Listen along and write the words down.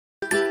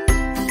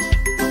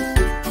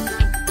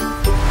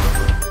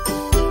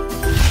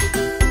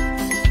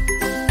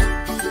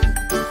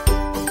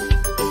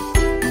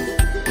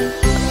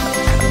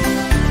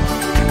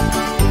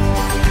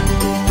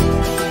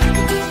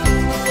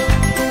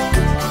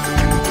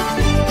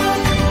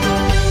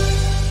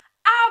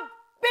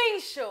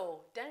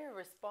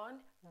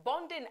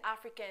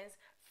Africans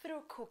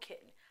through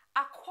cooking.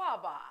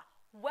 Akwaba,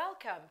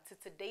 welcome to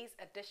today's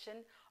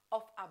edition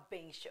of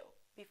Abenshow.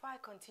 Before I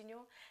continue,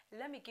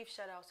 let me give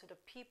shout out to the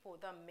people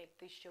that make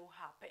this show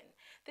happen.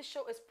 This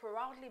show is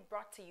proudly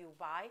brought to you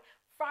by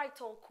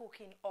Frytol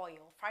Cooking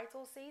Oil.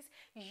 Frytol says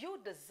you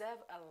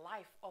deserve a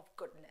life of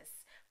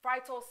goodness.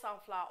 Frytol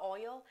Sunflower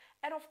Oil,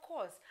 and of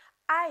course,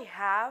 I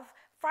have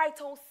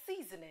Frytol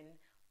Seasoning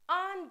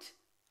and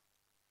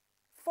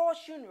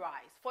Fortune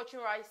Rice. Fortune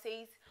Rice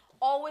says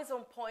always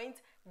on point,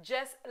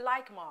 just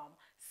like mom.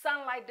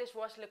 Sunlight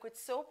dishwash liquid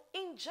soap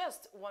in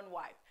just one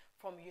wipe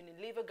from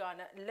Unilever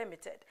Ghana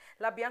Limited.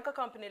 La Bianca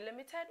Company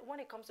Limited,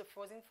 when it comes to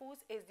frozen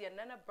foods, is the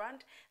Anana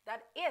brand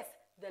that is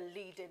the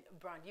leading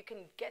brand. You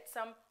can get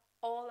some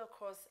all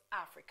across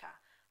Africa.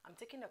 I'm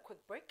taking a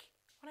quick break.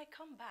 When I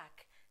come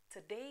back,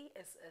 today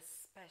is a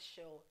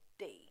special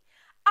day.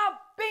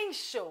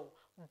 Abenshow,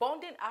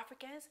 bonding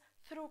Africans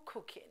through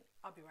cooking.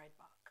 I'll be right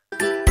back.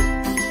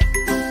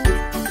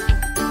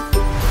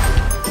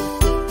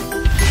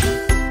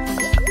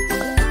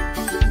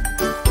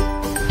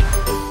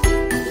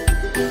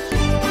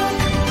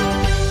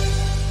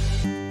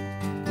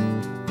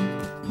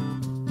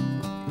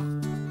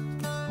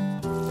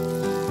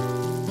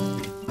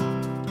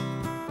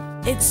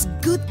 It's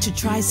good to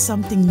try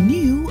something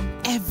new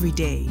every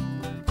day.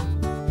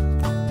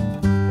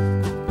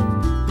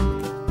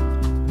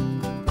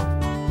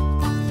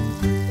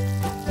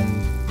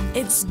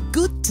 It's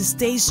good to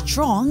stay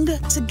strong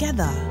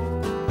together.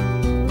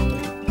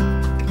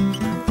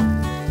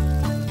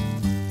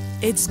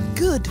 It's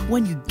good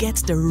when you get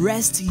the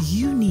rest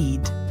you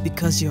need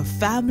because your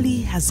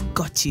family has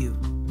got you.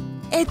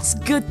 It's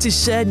good to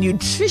share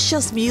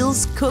nutritious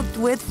meals cooked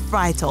with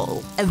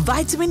Frytol, a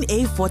vitamin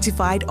A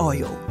fortified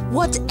oil.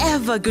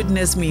 Whatever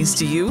goodness means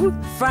to you,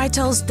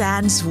 Frytol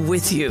stands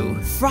with you.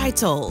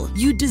 Frytol,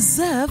 you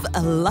deserve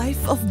a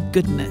life of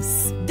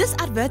goodness. This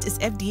advert is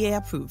FDA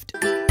approved.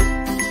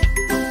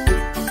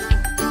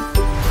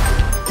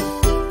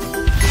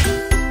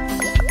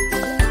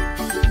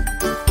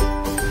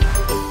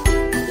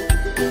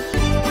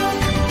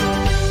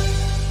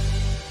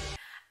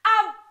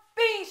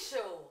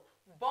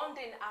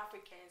 Bonding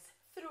Africans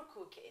through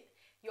cooking.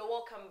 You're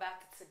welcome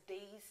back to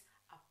today's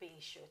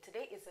Abenshow.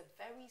 Today is a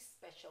very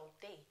special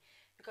day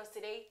because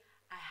today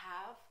I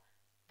have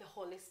the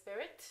Holy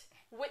Spirit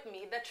with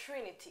me, the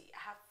Trinity.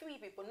 I have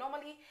three people.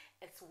 Normally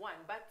it's one,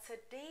 but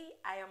today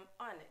I am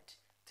honored.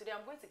 Today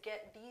I'm going to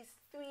get these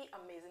three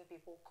amazing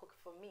people cook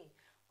for me.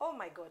 Oh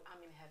my God,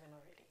 I'm in heaven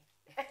already.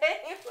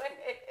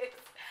 Anyways,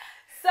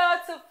 so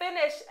to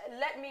finish,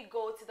 let me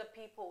go to the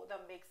people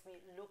that makes me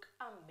look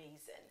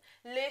amazing.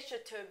 Le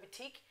Chateau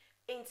Boutique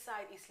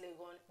inside East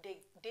Legon.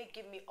 They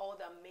give me all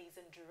the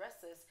amazing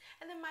dresses.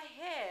 And then my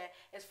hair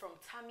is from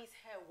Tammy's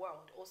Hair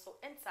World, also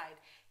inside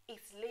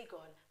East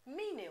Legon.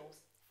 Me nails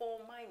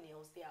for my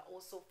nails, they are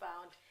also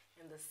found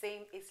in the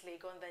same East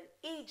Legon. Then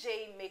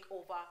EJ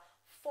Makeover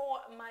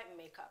for my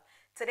makeup.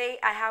 Today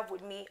I have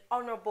with me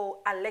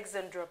Honorable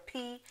Alexandra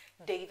P.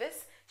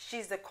 Davis.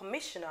 She's the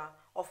Commissioner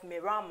of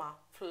Miramar,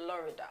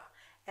 Florida.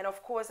 And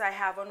of course I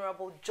have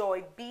Honorable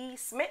Joy B.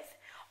 Smith,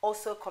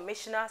 also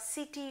Commissioner,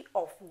 City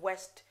of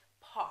West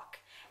Park.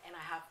 And I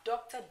have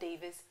Dr.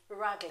 Davis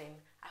Raglan.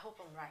 I hope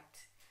I'm right.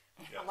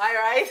 Yes. Am I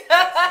right?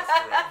 Yes,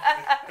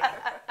 that's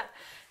right.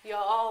 You're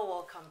all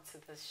welcome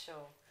to this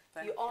show.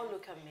 Thank you. All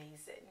look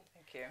amazing.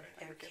 Thank you.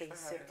 Okay,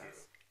 so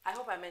I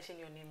hope I mentioned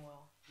your name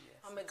well.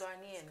 Yes, I'm a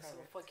Ghanaian, so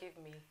forgive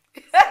me.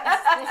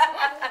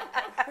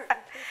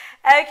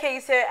 Okay,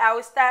 so I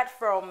will start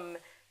from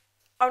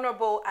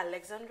Honorable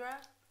Alexandra.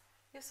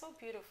 You're so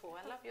beautiful.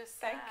 I love your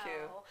style. Thank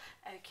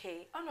you.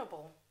 Okay,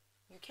 Honorable,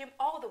 you came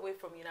all the way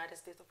from United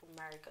States of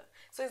America.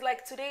 So it's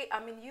like today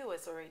I'm in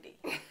US already.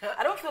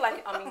 I don't feel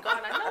like I'm in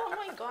Ghana. No, I'm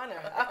not in Ghana.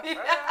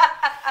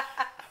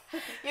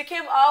 You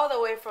came all the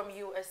way from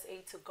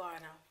USA to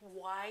Ghana.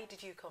 Why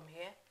did you come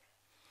here?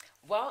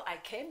 Well, I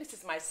came, this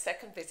is my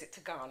second visit to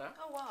Ghana.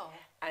 Oh, wow.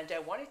 And I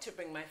wanted to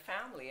bring my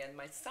family and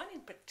my son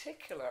in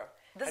particular.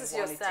 This is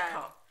your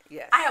son?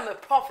 Yes. I am a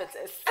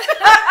prophetess.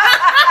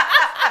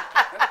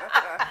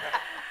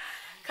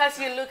 Because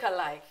you look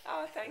alike.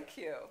 Oh, thank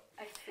you.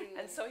 I see.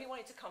 And so he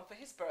wanted to come for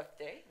his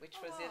birthday, which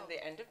was in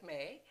the end of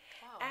May.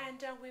 Wow.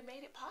 And we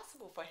made it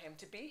possible for him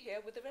to be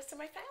here with the rest of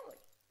my family.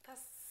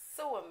 That's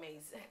so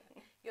amazing.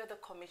 You're the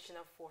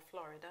Commissioner for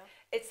Florida.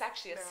 It's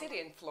actually a city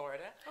in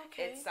Florida.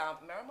 Okay. It's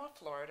Miramar,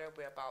 Florida.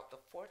 We're about the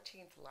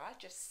 14th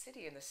largest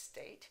city in the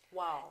state.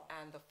 Wow.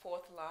 And the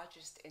 4th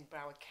largest in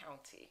Broward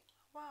County.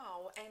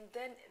 Wow. And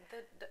then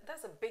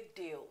that's a big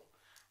deal.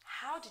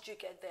 How did you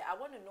get there? I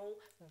want to know,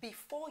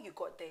 before you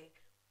got there,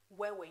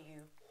 where were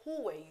you?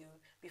 Who were you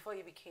before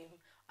you became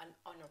an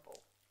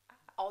honorable?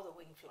 All the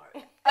way in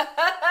Florida.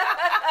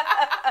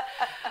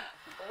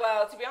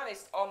 Well, to be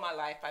honest, all my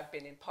life I've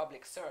been in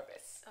public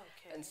service.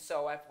 Okay. And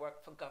so I've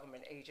worked for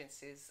government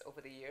agencies over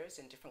the years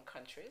in different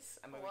countries.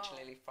 I'm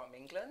originally from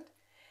England,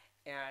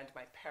 and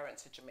my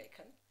parents are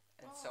Jamaican.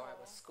 And so I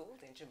was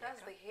schooled in Jamaica.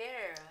 That's the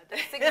hair, the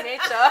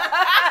signature.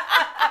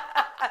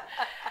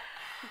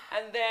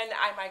 And And then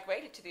I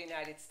migrated to the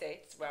United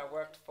States, where I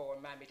worked for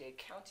Miami-Dade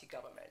County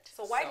government.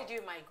 So why did you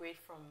migrate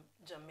from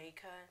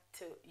Jamaica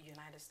to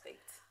United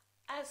States?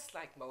 As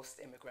like most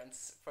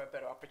immigrants, for a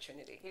better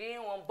opportunity. You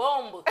didn't want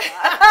bomb.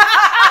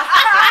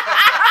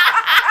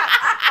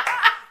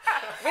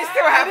 We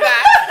still have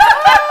that.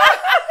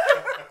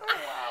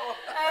 Wow.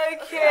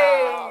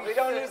 Okay. Yeah, we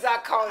don't lose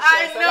our culture,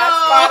 I so know.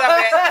 that's part of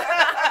it.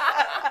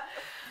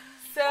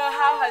 So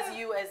how has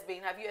US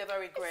been? Have you ever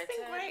regretted? It's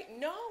been great.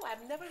 No,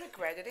 I've never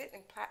regretted it.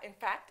 In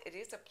fact, it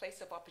is a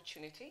place of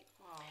opportunity.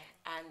 Oh.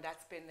 And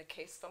that's been the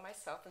case for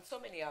myself and so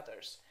many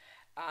others.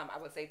 I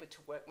was able to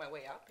work my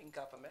way up in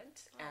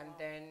government. And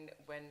then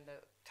when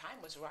the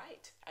time was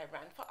right, I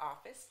ran for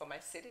office for my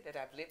city that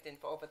I've lived in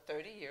for over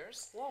 30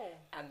 years. Whoa.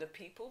 And the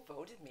people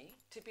voted me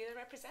to be the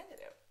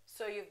representative.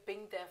 So you've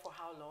been there for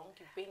how long?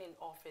 You've been in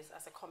office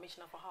as a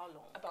commissioner for how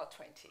long? About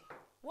 20.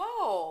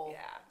 Whoa.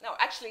 Yeah. No,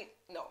 actually,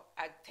 no.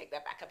 I take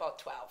that back. About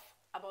 12.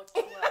 About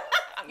 12.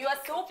 You are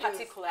so confused.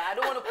 particular. I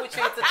don't want to put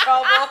you into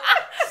trouble.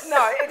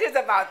 No, it is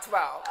about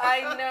 12.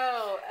 I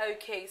know.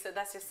 Okay, so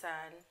that's your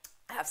son.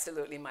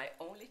 Absolutely, my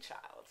only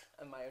child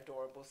and my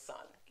adorable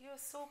son. You're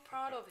so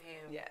proud of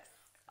him. Yes.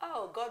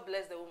 Oh, God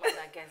bless the woman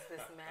that gets this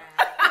man.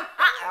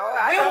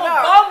 I We don't will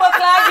know. bomb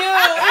clap you.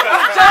 We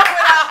will jump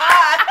with our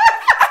heart.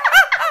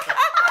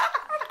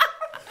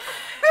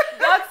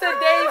 Dr.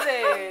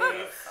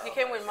 Davis, you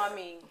came with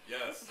mommy.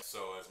 Yes.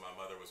 So as my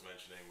mother was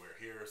mentioning, we're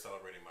here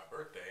celebrating my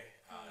birthday.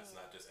 It's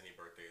not just any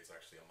birthday; it's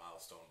actually a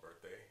milestone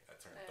birthday. I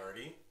turned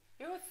 30.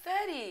 You're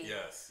 30.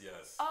 Yes,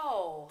 yes.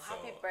 Oh, So-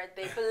 happy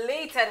birthday.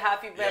 Belated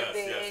happy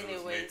birthday yes,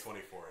 anyway. It was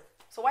May 24th.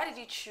 So why did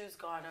you choose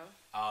Ghana?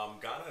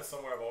 Ghana is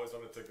somewhere I've always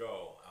wanted to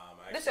go.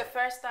 This is your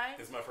first time?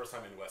 It's my first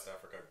time in West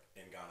Africa,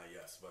 in Ghana,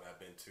 yes. But I've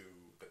been to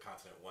the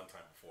continent one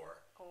time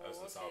before. I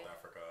was in South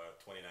Africa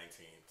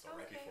 2019. So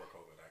right before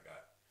COVID, I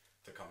got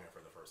to come here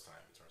for the first time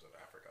in terms of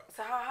Africa.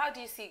 So how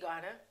do you see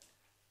Ghana?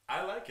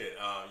 I like it.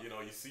 You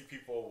see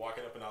people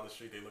walking up and down the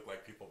street, they look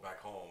like people back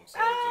home. So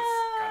it just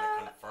kind of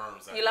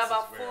confirms that You love this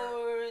our is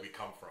where food. we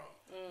come from.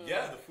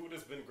 Yeah, the food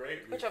has been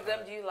great. Which of them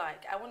do you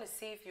like? I want to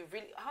see if you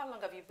really... How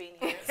long have you been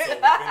here? So we've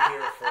been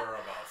here for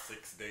about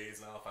 6 days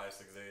now, 5,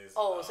 6 days.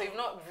 Oh, so you've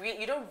not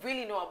you don't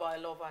really know about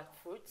a lot of our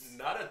fruits?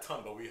 Not a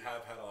ton, but we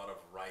have had a lot of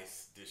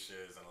rice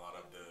dishes and a lot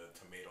of the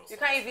tomato You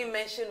can't even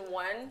mention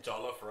one.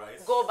 Jollof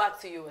rice. Go back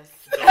to US.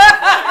 Jollof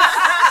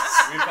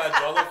rice. We've had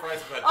jollof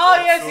rice, we've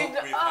had Yes, soup, you've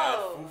we've had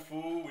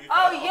fufu, we've Oh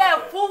had all yeah,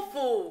 of it.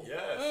 fufu.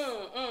 Yes.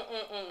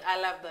 I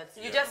love that.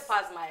 You Yes. just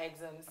passed my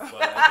exams. But I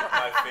think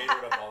my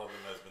favorite of all of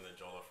them has been the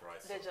jollof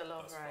rice. The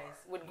jollof thus far.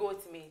 rice with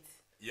goat meat.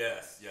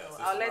 Yes, yes. Oh,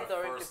 This I'll is let my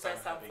Doreen first prepare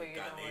time some having for you,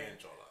 don't worry. Ghanaian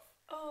jollof.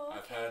 Oh,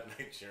 I've had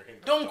Nigerian.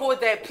 don't go jollof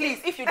there, before. please.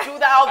 If you do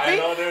that,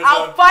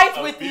 I'll fight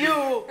with beef.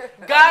 you.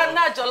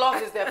 Ghana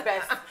jollof is the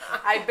best.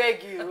 I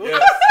beg you.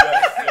 Yes.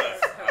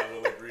 I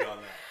will agree on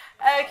that.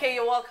 Okay,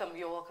 you're welcome.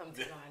 You're welcome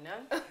to Ghana.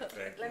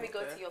 Thank Let you. me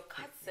go to your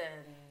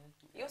cousin.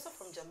 You're also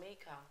from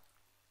Jamaica.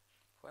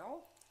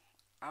 Well,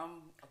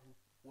 I'm a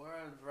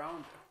world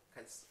rounder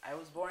because I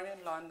was born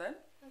in London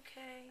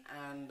Okay.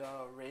 and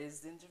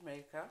raised in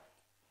Jamaica.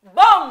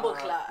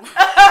 Bumbleclap.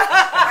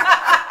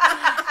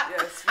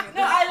 Yes, we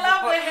No, I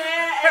love the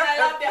hair and I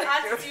love the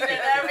attitude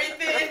and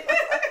everything.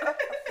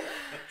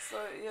 So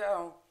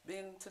yeah,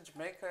 been to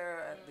Jamaica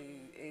at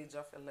the age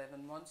of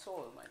 11 months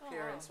old. My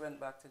parents went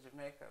back to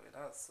Jamaica with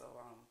us. So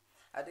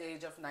at the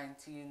age of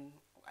 19,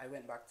 I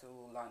went back to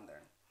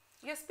London.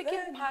 You're speaking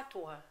Then-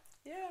 patois.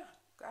 Yeah,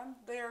 I'm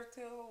there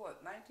till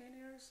what, 19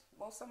 years?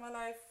 Most of my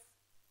life,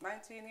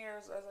 19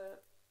 years as a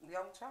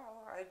young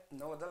child. I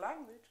know the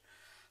language.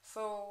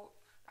 So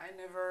I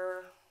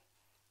never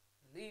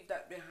leave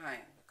that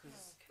behind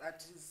because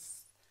that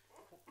is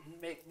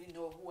make me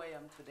know who I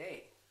am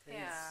today.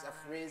 Yeah. Of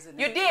raising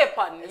You did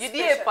pan. You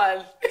did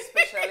pan.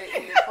 especially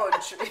in the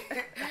country,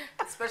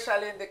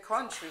 especially in the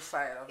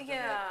countryside of Jamaica.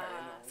 Yeah. You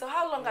know. So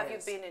how long have you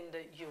Yes. been in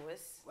the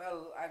US?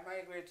 Well, I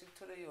migrated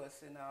to the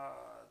US in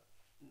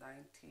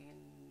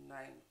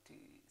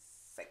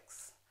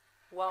 1996.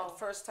 Wow. The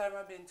first time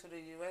I've been to the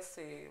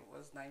USA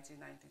was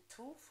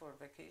 1992 for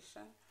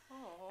vacation.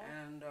 Oh.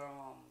 And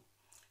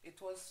it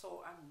was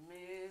so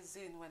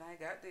amazing when I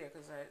got there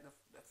because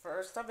the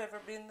first I've ever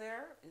been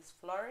there is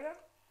Florida.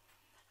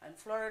 And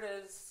Florida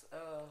is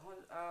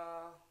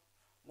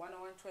 1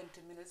 hour and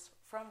 20 minutes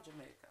from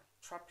Jamaica.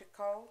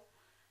 Tropical.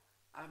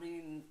 I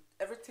mean,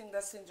 everything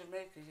that's in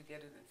Jamaica, you get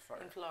it in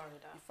Florida. In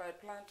Florida. If I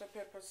plant a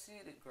pepper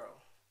seed, it grow.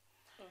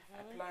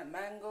 I plant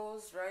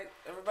mangoes, right?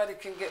 Everybody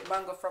can get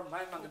mango from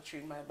my mango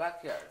tree in my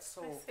backyard.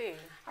 So I see.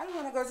 I don't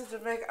want to go to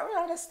Jamaica. I would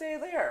rather stay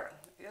there.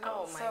 You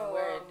know. Oh, my so,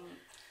 word.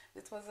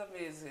 It was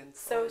amazing.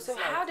 So it's like-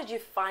 how did you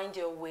find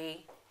your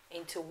way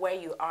into where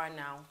you are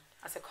now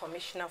as a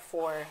commissioner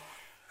for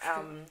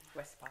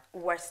West Park.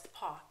 West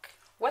Park?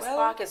 West Well-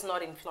 Park is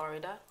not in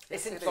Florida.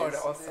 It's in It Florida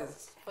is, also. it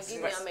is. Forgive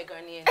me, West- I'm a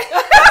Ghanaian.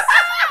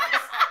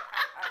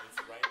 It's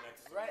right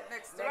next to Right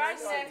next to Right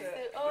her next city.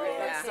 to- oh, Right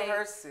next to okay.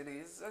 her city.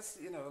 It's just,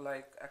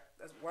 like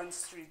one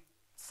street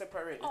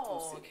separated the two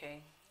Oh, cities.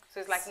 okay. So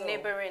it's like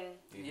neighboring.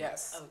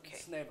 Yes. Okay.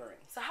 It's neighboring.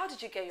 So how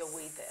did you get your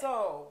way there?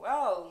 So,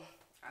 well,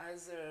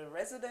 as a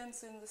resident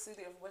in the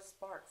city of West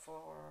Park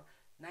for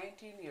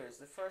 19 years,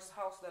 the first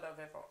house that I've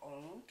ever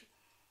owned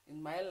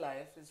in my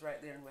life is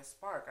right there in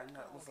West Park, and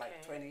that was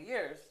like 20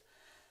 years.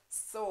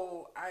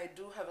 So I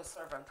do have a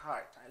servant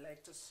heart. I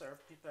like to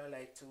serve people. I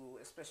like to,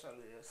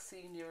 especially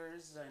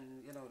seniors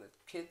and, you know, the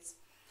kids.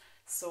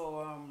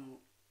 So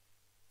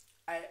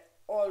I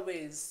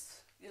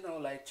always, you know,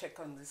 like check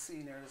on the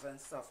seniors and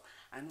stuff.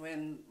 And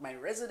when my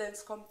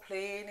residents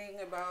complaining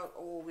about,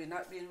 oh, we're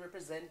not being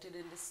represented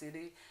in the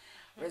city,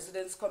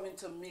 residents coming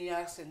to me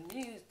asking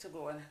me to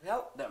go and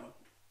help them,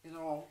 you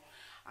know.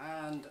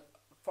 And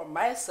for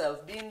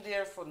myself, being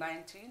there for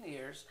 19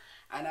 years,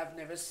 and I've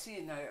never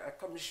seen a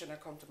commissioner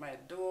come to my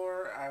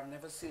door. I've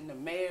never seen the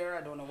mayor.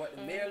 I don't know what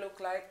the mayor looked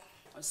like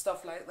and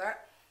stuff like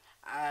that.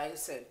 I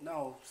said,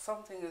 no,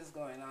 something is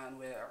going on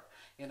where,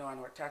 you know, and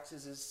our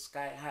taxes is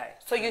sky high.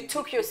 So you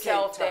took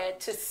yourself there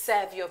to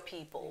serve your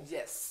people?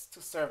 Yes,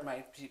 to serve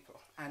my people.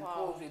 And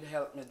COVID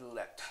helped me do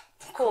that.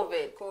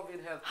 COVID.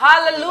 COVID helped.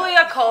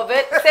 Hallelujah,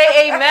 COVID.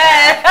 Say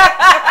amen.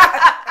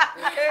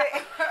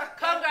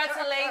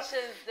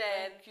 Congratulations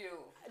then. Thank you.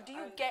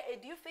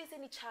 Do you face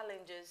any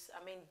challenges?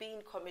 I mean, being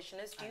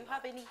commissioners, do you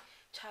have any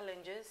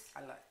challenges?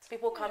 A lot.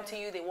 People come to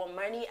you, they want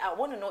money. I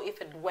want to know if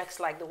it works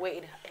like the way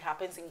it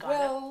happens in Ghana.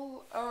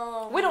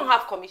 Well, we don't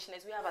have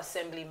commissioners. We have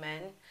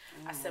assemblymen,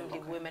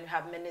 assemblywomen. We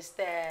have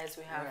ministers.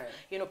 We have,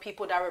 you know,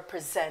 people that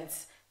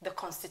represent the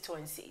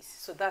constituencies.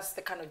 So that's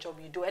the kind of job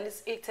you do, and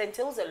it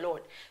entails a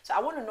lot. So I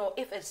want to know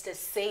if it's the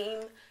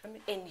same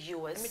in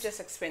yours. Let me just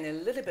explain a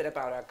little bit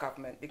about our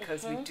government,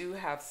 because we do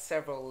have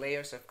several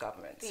layers of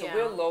government. So Yeah.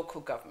 we're local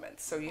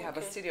government. So you have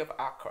a city of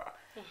Accra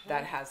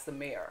that has the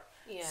mayor.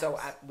 Yes. So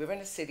we're in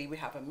the city, we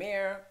have a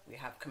mayor, we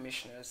have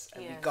commissioners,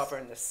 and we Yes.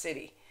 govern the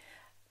city.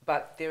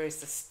 But there is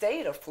the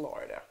state of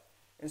Florida,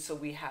 and so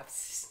we have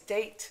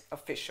state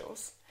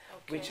officials,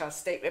 which are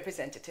state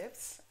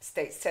representatives,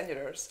 state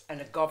senators,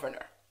 and a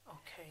governor.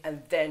 Okay.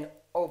 And then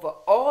over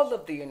all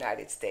of the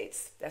United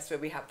States, that's where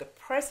we have the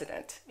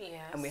president,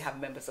 Yes. and we have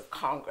members of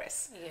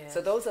Congress. Yes.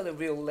 So those are the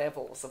real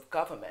levels of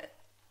government.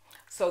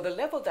 So the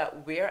level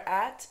that we're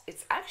at,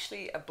 it's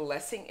actually a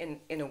blessing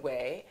in a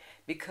way,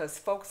 because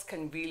folks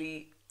can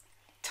really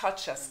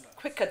touch us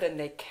quicker than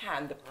they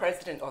can the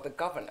president or the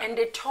governor. And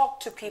they talk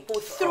to people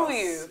through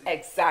you.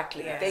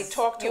 Exactly. Yes. They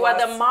talk to you us.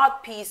 are the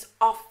mouthpiece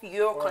of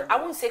your, I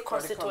wouldn't say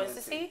for the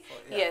constituency, community,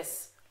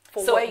 yes,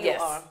 for So where yes,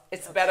 you are.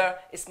 it's better,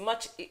 it's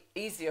much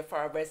easier for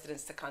our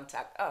residents to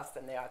contact us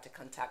than they are to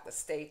contact the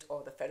state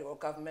or the federal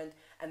government,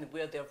 and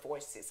we're their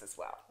voices as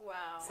well.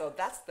 Wow. So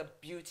that's the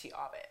beauty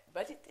of it.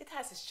 But it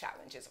has its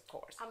challenges, of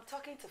course. I'm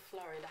talking to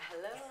Florida.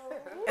 Hello.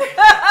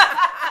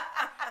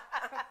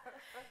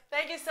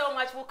 Thank you so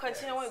much. We'll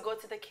continue when we go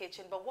to the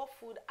kitchen. But what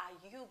food are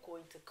you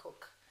going to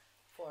cook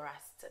for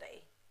us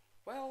today?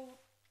 well,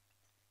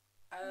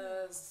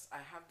 as I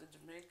have the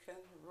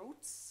Jamaican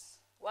roots,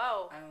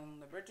 Wow.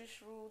 and the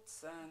British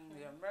roots and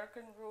the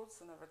American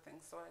roots and everything.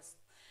 So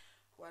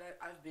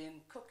I've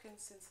been cooking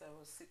since I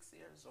was 6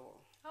 years old.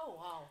 Oh,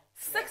 wow.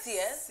 6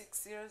 years?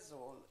 6 years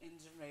old in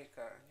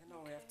Jamaica. You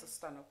know, we have to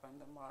stand up on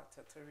the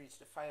martyr to reach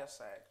the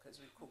fireside, because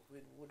we cook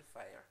with wood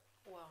fire.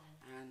 Wow.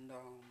 And,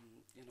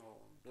 you know,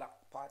 black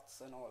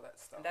pots and all that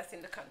stuff. And that's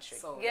in the country.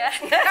 So Yeah.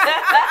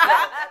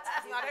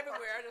 It's not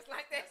everywhere, just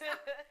like this.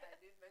 I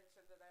did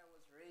mention that I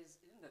was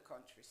raised in the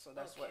country, so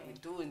that's what we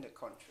do in the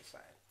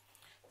countryside.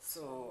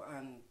 So,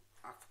 and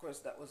of course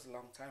that was a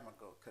long time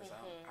ago, because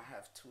I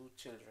have 2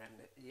 children.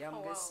 The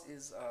youngest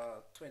is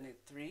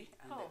 23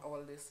 and the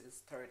oldest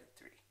is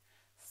 33.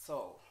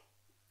 So,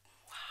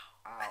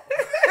 wow.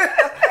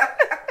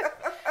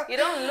 You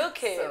don't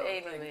look it, So,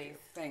 anyways.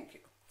 Thank you.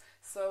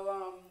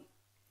 So,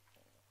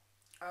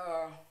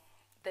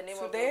 The name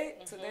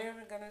today of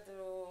we're gonna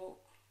do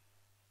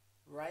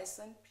rice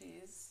and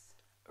peas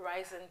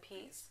rice and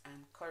peas.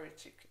 and curry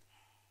chicken.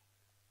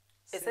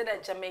 Is it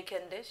a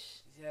Jamaican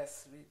dish?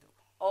 Yes, we do.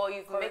 Or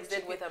you've Curry mixed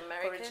it with chicken-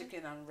 American? Curry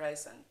chicken and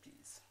rice and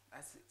peas.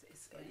 That's it.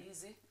 It's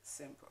easy,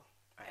 simple.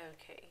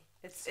 Okay.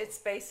 It's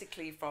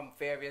basically from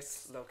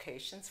various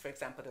locations. For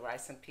example, the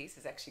rice and peas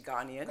is actually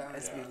Ghanaian,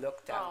 as we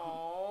looked at.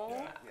 Oh.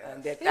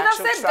 And their You know,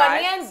 natural said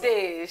tribes. Ghanaian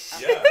dish.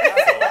 Yeah,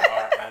 so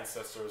our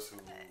ancestors who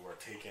were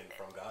taken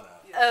from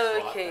Ghana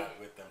brought Okay. that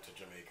with them to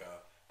Jamaica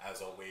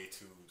as a way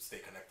to stay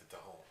connected to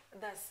home.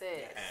 That's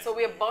it. Yes. So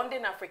we're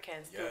bonding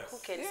Africans through Yes.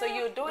 cooking. So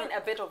you're doing a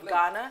bit of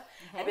Ghana,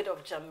 a bit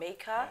of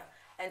Jamaica,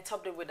 and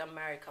topped it with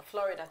America,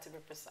 Florida to be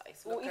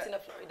precise. We'll eat in a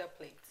Florida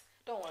plate.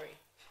 Don't worry.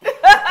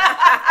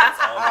 It's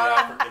all the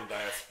African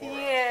diaspora.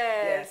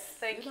 Yes.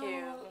 Thank You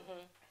you. know,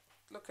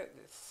 Look at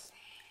this.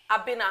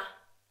 Abena,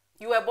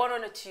 you were born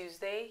on a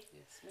Tuesday.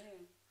 Yes,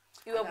 ma'am.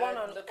 You were And born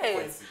I'm on looking-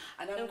 hey,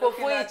 And I'm Go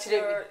looking for at,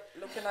 it,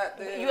 looking at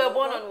the... you were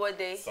born on what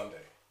day?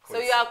 Sunday. So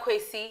you are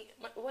Kwesi.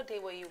 What day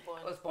were you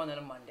born? I was born on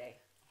a Monday.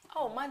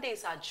 Oh, Monday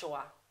is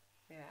Ajua.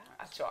 Yeah,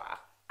 Ajwa.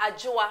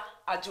 Ajua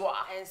Ajwa.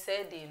 and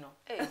said, you know,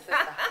 hey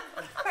sister.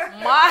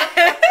 My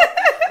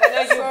When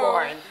are you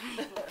born?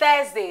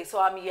 Thursday, so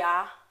I'm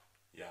Ya.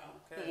 Yeah.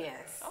 Okay.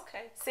 Yes.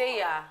 Okay. Say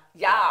yeah.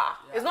 Yeah.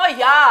 It's not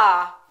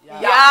yeah.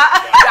 Yeah.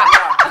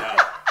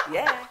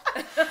 Yeah.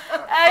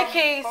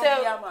 Okay, Come so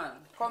here, man.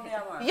 Come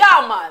here, man.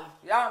 yeah, man.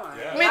 Yeah, man.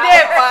 Yeah. Me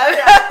there, man.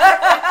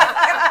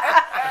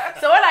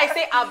 So when I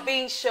say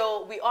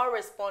Abenshow, we all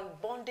respond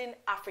bonding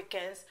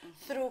Africans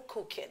through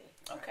cooking.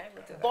 Okay.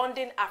 We'll do that.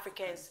 Bonding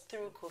Africans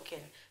through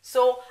cooking.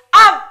 So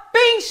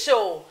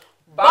Abenshow,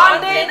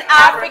 bonding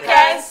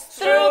Africans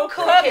through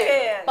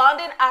cooking.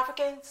 Bonding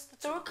Africans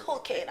through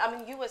cooking. I'm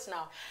in US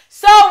now.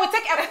 So we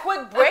take a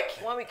quick break.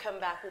 When we come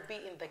back, we'll be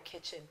in the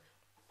kitchen.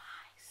 Bye.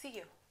 See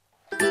you.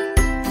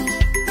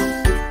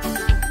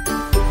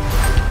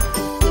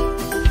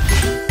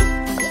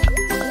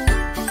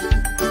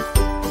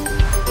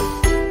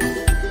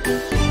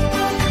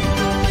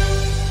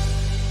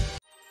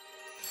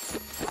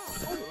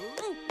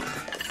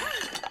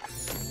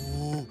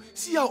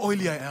 See how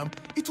oily I am?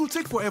 It will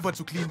take forever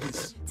to clean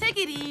this. Take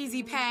it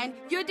easy, Pan.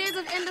 Your days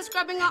of endless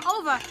scrubbing are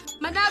over.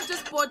 Madame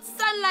just bought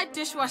Sunlight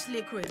Dishwash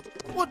Liquid.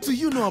 What do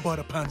you know about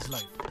a pan's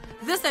life?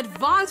 This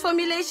advanced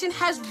formulation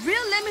has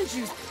real lemon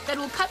juice that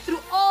will cut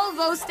through all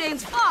those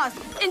stains fast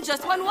in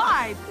just one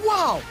wipe.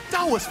 Wow,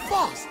 that was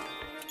fast.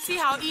 See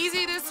how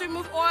easy it is to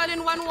remove oil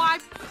in one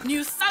wipe?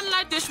 New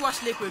Sunlight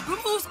Dishwash Liquid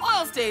removes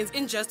oil stains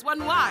in just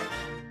one wipe.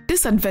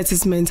 This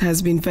advertisement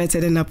has been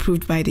vetted and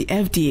approved by the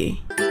FDA.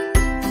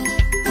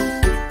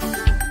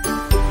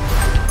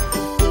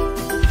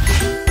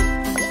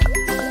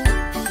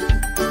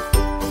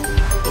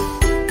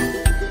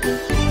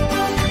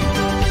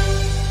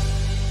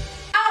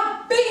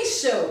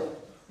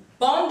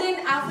 Bonding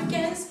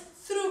Africans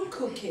through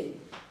cooking.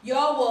 You're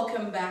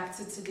welcome back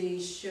to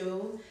today's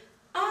show,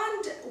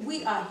 and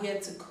we are here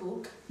to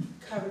cook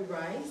curry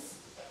rice,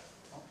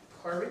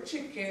 Curry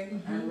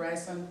chicken and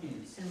rice and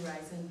peas.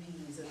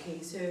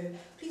 Okay, so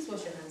please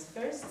wash your hands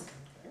first.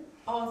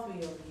 All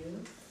three of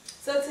you.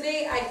 So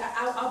today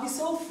I'll be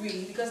so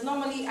free because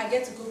normally I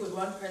get to cook with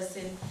one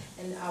person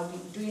and I'll be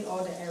doing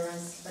all the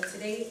errands. But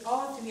today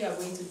all three are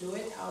going to do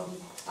it.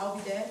 I'll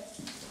be there.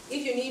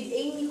 If you need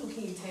any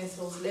cooking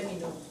utensils, let me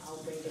know.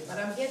 I'll bring them. But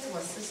I'm here to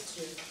assist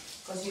you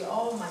because you're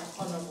all my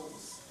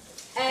honorables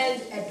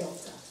and a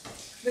doctor.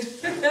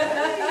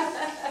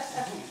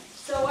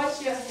 So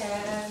wash your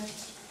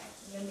hands.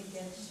 Let me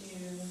get you.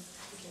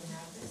 You can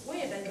have this.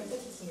 Wait, I can put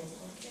this in your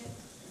pocket.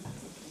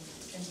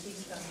 And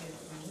please come here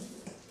for me.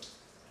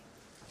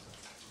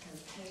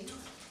 Okay.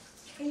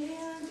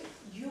 And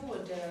you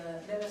would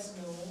let us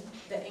know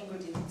the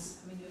ingredients.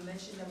 I mean, you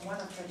mentioned them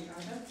one after the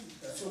other,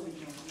 so we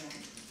can.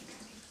 Okay.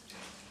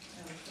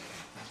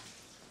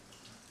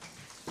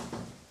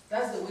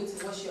 That's the way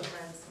to wash your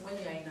hands when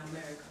you are in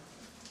America.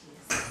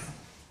 Yes.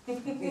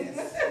 Yes.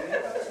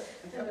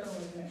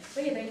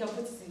 But yeah, then you can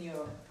put it in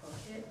your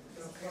pocket.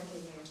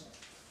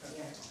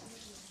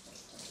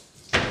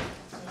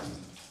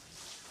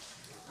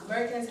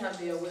 Americans have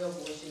their way of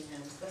washing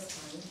hands. That's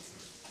fine.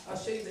 I'll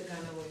show you the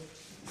Ghana way.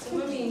 So,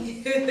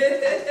 mommy,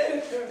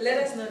 let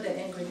us know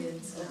the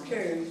ingredients.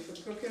 Okay,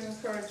 for cooking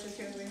curry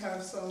chicken, we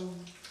have some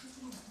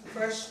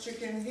fresh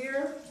chicken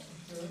here.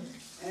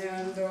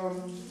 And of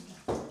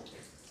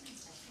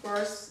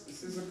course,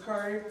 this is a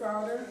curry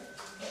powder.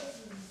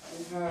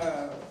 We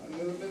have a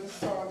little bit of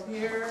salt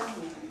here.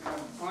 We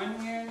have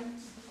onion.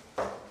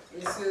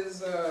 This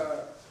is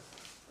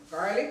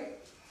garlic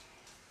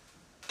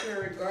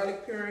puree.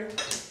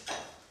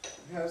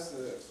 We have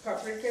the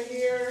paprika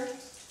here.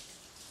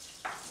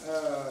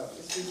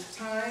 This is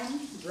thyme,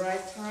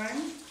 dried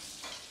thyme.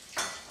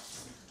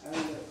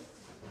 And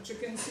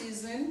chicken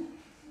seasoning.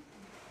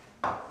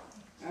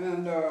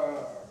 And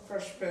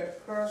crushed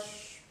pepper,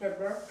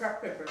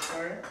 cracked pepper,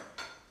 sorry.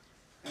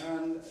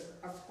 And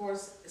of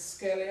course,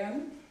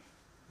 scallion,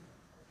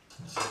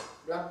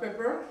 black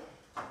pepper.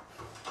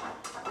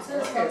 So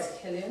it's called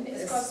scallion?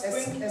 It's called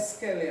spring?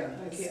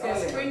 Scallion. Okay, or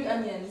spring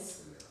onions.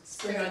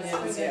 Spring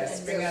onions,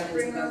 yes.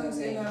 Spring onions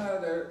in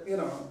another, you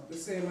know, the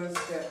same as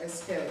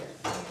scallion.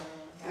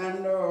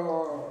 And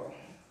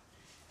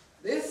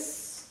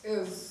this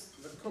is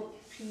the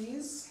cooked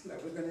peas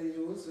that we're going to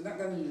use. We're not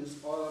going to use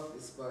all of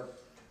this, but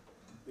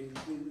we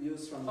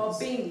use from or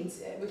beans.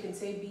 We can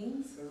say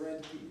beans. The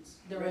red peas.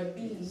 The red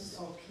beans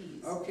or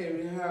peas. Okay,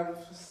 we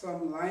have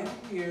some lime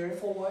here.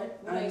 For what?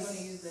 What are you and going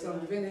to use?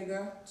 some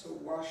vinegar to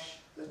wash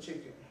the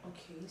chicken.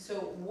 Okay,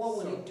 so what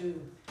would it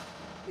do?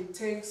 It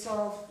takes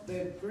off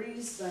the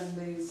grease and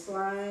the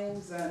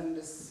slimes and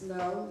the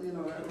smell, you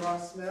know, the raw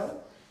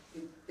smell.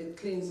 It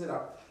cleans it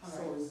up. All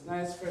so right. it's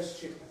nice fresh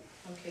chicken.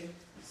 Okay.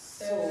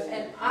 So,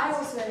 and I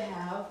also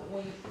have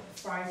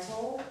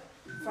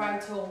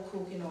Fritol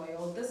cooking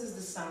oil. This is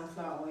the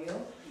sunflower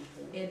oil.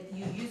 Okay.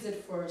 You use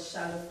it for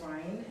shallow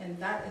frying, and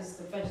that is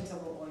the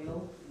vegetable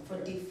oil for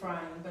deep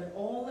frying. But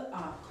all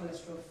are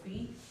cholesterol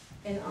free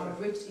and are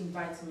rich in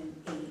vitamin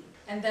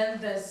A. And then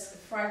there's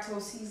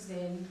Fritol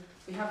seasoning.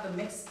 We have the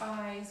mixed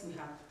spice. We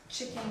have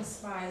chicken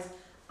spice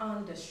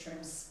and the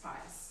shrimp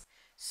spice.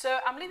 So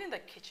I'm leaving the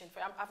kitchen.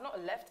 I've not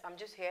left. I'm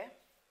just here.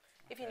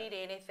 If you need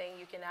anything,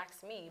 you can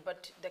ask me,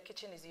 but the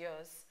kitchen is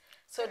yours.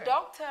 So, okay.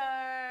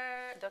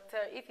 Doctor,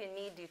 if you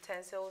need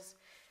utensils,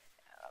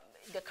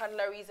 the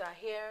cutleries are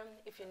here.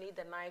 If you need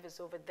the knife, it's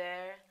over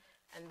there.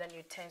 And then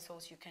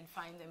utensils, you can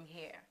find them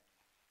here.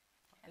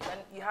 And then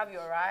you have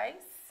your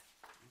rice.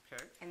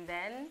 Okay. And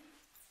then,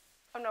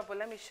 oh no, but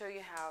let me show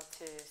you how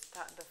to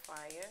start the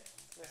fire.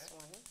 This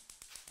one.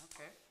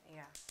 Okay.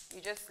 Yeah.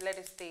 You just let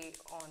it stay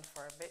on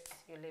for a bit.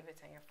 You leave it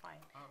and you're fine.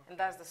 Okay. And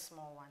that's the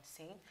small one,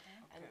 see?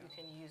 And you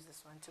can use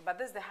this one too. But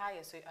this is the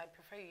highest, so I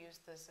prefer you use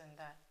this and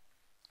that.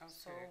 Okay,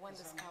 So when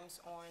this comes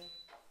on,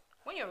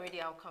 when you're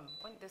ready, I'll come.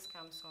 When this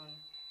comes on,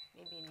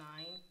 maybe 9,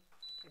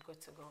 you're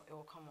good to go. It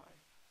will come on.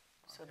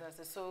 So that's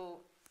it. So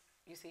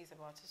you see it's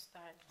about to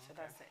start. So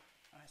that's it.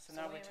 All right, so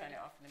now we turn it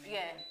off in a minute.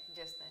 Yeah,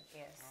 just then,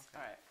 yes. Okay.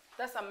 All right.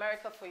 That's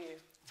America for you.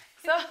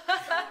 So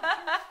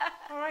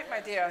All right, my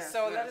dear.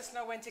 So let us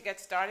know when to get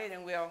started,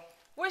 and we'll.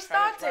 we're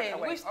try to starting. work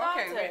away. We're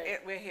starting. Okay,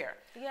 we're here.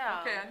 Yeah.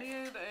 Okay, I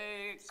need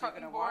a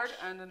cutting gonna board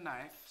wash? and a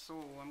knife. So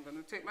I'm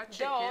gonna take my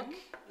Dog. chicken.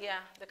 Yeah,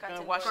 the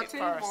cutting wash board. it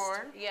Cutting first.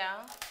 board.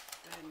 Yeah,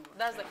 and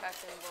that's the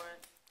cutting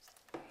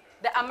board.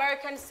 The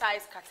American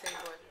size cutting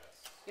board.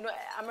 You know,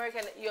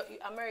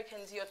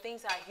 Americans, your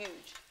things are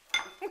huge.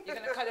 You're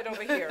gonna cut it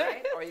over here,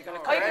 right? Or you're gonna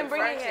Oh, cut you it can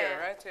bring right it here, here.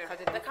 right here.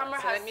 Cut it The camera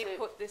so has let me to.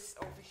 put this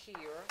over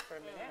here for a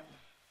minute.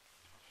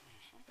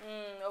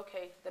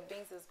 Okay, the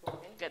beans is going.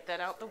 Get that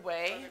out the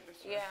way.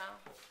 Yeah,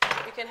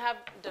 you can have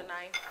the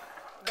knife.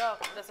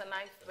 Doc, there's a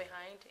knife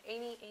behind.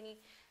 Any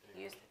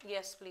use?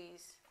 Yes,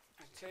 please.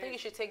 I think you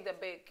should take the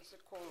big. Is it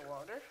cold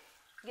water?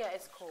 Yeah,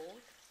 it's cold.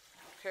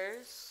 Okay,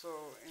 so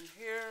in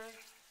here,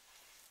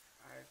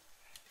 I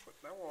put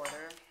the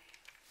water,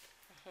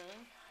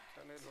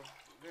 a little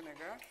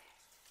vinegar.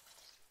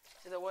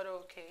 Is the water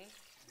okay?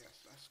 Yes,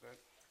 that's good.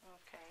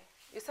 Okay.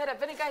 You said the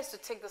vinegar is to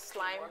take the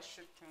slime. Wash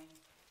it and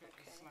take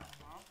the slime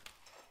off.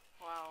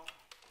 Wow.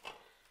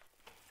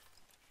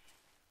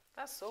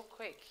 That's so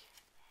quick.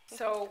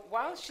 So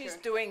while she's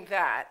doing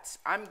that,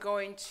 I'm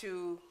going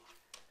to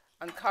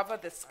uncover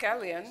the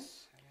scallion,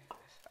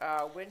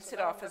 rinse it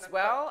now I'm off as gonna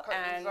well, cut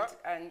these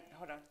up. and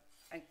hold on,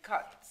 and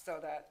cut so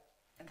that,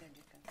 and then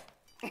you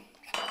can.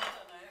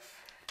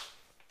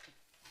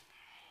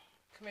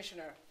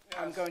 Commissioner,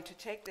 I'm Yes. going to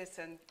take this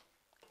and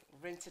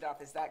rinse it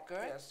off. Is that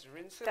good? Yes,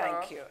 rinse it off.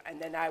 Thank you.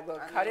 And then I will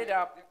And cut then it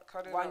up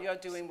cut it while up. you're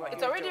doing what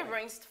It's you're already doing.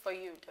 rinsed for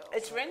you, though.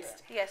 It's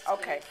rinsed? Yes.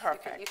 Okay, please.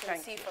 perfect. You can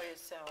Thank see you. for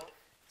yourself.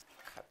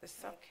 Cut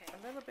this up Okay.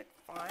 a little bit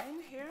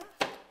fine here.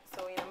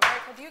 So in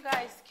America, do you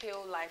guys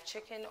kill live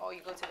chicken or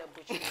you go to the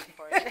butcher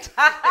for it?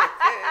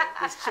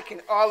 There's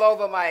chicken all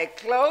over my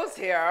clothes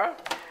here.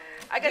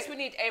 I guess we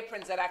need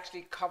aprons that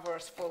actually cover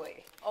us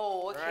fully.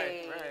 Oh,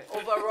 okay. Right.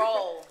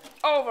 Overall.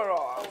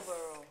 Overall.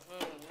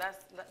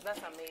 That's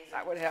amazing.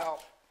 That would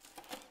help.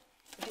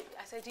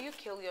 I said, do you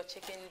kill your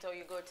chickens or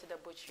you go to the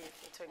butcher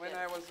to When get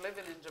I was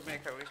living in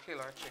Jamaica, we kill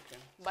our chicken.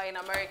 But in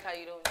America,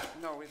 you don't.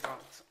 No, we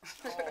don't.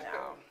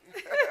 No.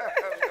 We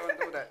don't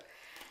do that.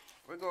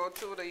 We go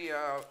to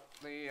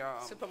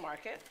the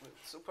Supermarket.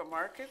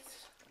 supermarket.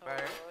 Oh, Buy.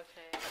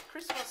 okay. At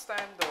Christmas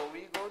time, though,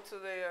 we go to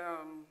the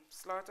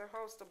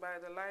slaughterhouse to buy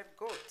the live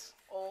goat.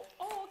 Oh,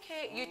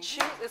 okay. You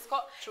choose. It's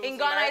called Choose in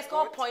the Ghana. live It's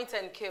called goat. point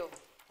and kill.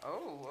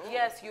 Oh.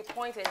 Yes, you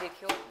point and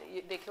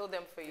they kill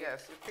them for you.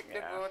 Yes, you pick the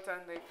Yeah. goat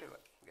and they kill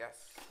it. Yes.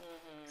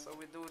 So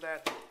we do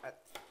that at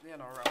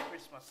around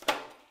Christmas time.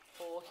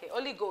 Oh, okay.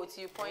 Only goats.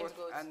 You point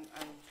goats. and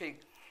pig,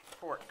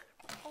 pork.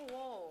 Oh,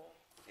 whoa.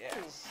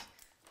 Yes.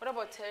 What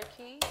about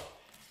turkey?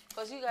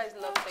 Because you guys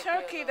love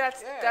Turkey, a lot.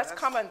 that's that's-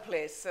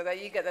 commonplace, so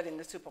that you get that in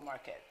the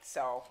supermarket.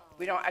 So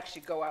we don't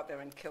actually go out there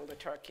and kill the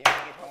turkey and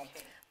bring it home.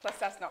 Okay. Plus,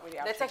 that's not really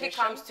our The turkey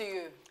tradition. comes to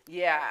you.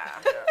 Yeah,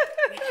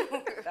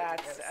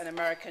 that's an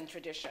American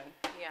tradition.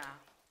 Yeah.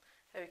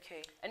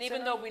 Okay. And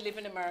even though we live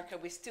in America,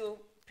 we still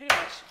pretty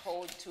much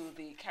hold to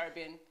the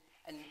Caribbean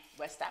and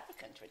West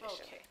African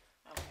tradition.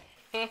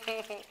 Okay.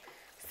 Okay.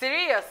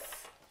 Serious.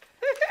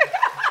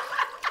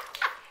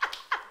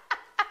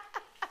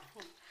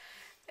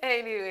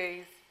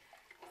 Anyways,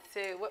 so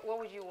what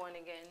would you want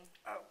again?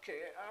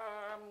 Okay,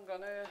 I'm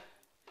gonna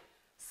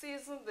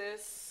season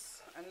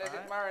this and let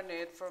it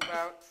marinate for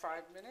about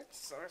 5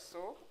 minutes or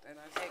so. Then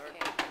I start Okay.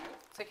 cooking it.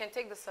 So you can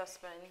take the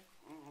saucepan.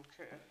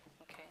 Okay.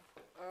 Okay.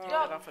 it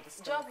off at the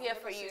stove. Job here I'm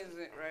for gonna you.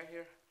 season it right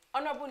here.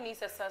 Honorable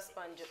needs a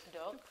saucepan,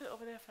 dog. Put it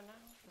over there for now.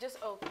 Just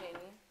open.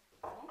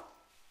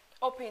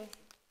 Open.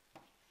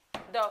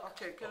 Dog.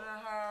 Okay, can I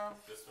have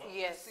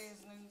Yes.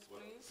 seasonings,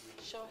 please?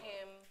 Show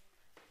him.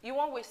 You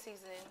want with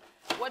seasoning?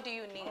 What do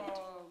you need?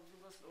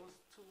 Give us those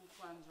 2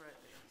 pans right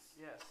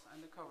there. Yes,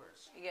 and the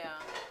covers. Yeah.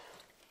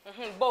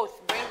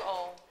 Both. Bring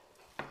all.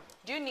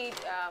 Do you need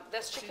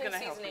there's She's chicken gonna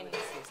help you seasoning? with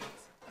the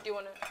seasonings. Do you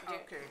want to?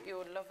 Okay. You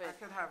would love I it.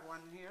 can have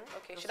one here.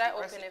 Okay, Just should I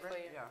rest open it for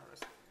you? Yeah,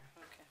 rest it.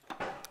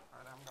 Okay.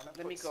 And I'm gonna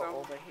Let me put go some-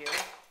 over here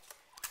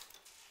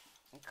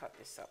and cut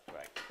this up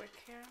right quick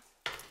here.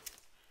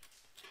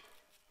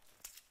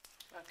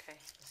 Okay.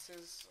 This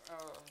is,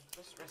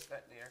 just rest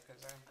that there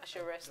because I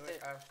should rest do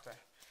it. after.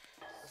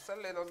 Just a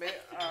little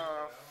bit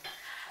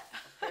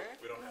okay.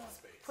 We don't have the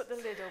space. Put the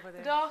lid over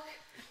there. Dog.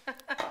 Right,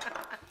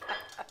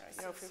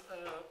 This is,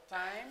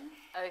 thyme,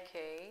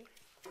 Okay.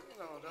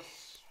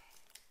 just,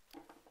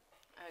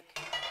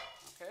 Okay.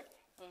 okay. Okay.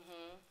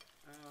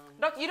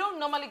 Doc, you don't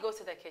normally go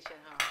to the kitchen,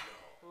 huh?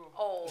 No.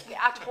 Oh, okay.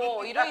 At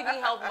all. You don't even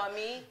help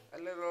mommy? A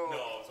little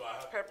No, so I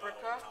have paprika.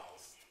 my own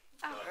house.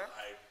 But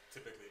I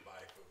typically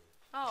buy food.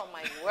 Oh,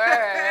 my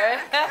word.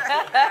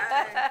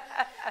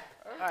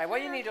 All right, what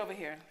do you need over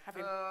here? Have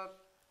you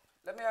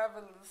Let me have a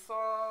little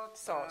salt.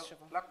 Salt,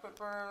 sugar. Black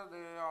pepper.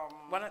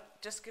 wanna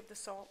just give the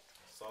salt,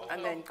 Salt.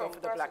 and then go for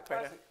the pass black it,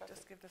 pass pepper. it, pass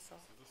Just give the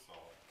salt, The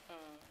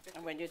salt.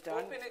 and when you're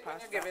done, Open it when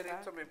pass you give that it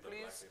back. to me,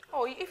 please.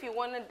 Oh, if you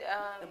wanted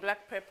The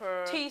black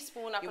pepper.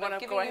 teaspoon, I You could wanna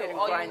have given go ahead you and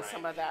all grind you...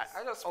 some of that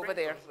I just over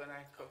there. sprinkles when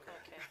I cook.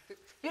 Okay.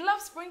 You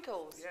love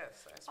sprinkles?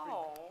 Yes, I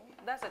sprinkle. Oh,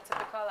 that's a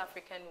typical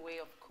African way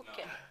of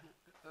cooking.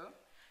 Huh?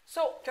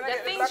 So, Can I the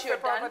get the things black you're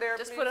pepper over done, there,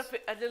 Just please?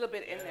 put a little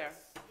bit in there.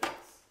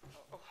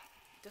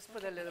 Just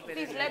put a little bit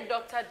please in there. let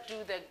doctor do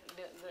that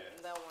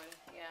one.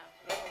 Yeah.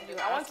 Let him do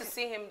it. I want to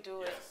see him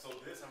do it. So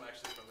this I'm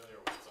actually familiar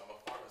with. So I'm a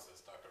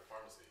pharmacist, Dr.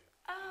 Pharmacy.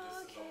 Oh,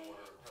 This is a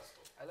water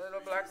pestle. A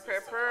little black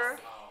pepper.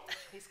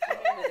 He's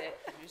coming with it.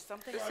 Use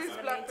something This else is in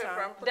the black pepper.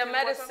 meantime. I'm putting The what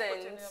I'm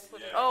medicines.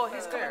 putting in, Oh,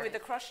 he's there. coming with the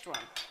crushed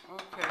one.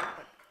 Okay.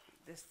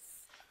 This,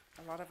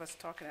 a lot of us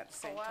talking at the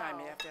same Wow. time.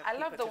 You have to have I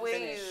love the people to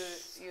way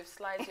finish. you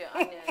slice your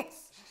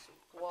onions.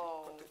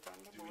 Whoa.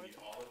 Do we need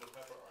all of the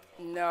pepper or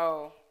no?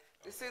 No.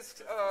 This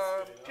is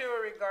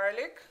puree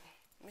garlic.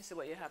 Let me see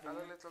what you have in And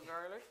a there. little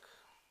garlic.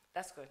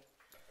 That's good.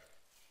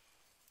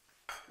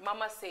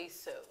 Mama says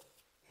so.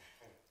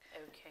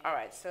 Okay. All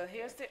right, so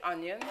here's the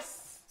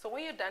onions. So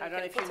when you're done, I you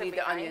don't know can if you put it need the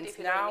behind onions if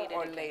you don't now need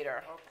or anything.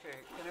 later. Okay.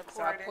 Can you So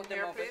pour I'll it put in them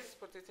here, over. please?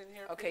 Put it in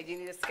here, Okay, do you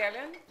need a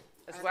scallion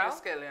as please. well? And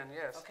the scallion,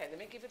 yes. Okay, let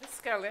me give you the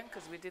scallion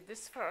because we did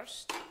this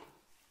first.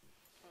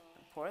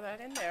 Pour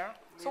that in there.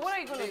 So what are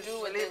you going to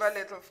do with Leave this? a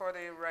little for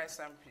the rice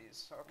and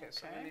peas. Okay,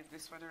 so Okay. we leave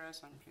this for the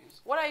rice and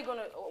peas. What are you going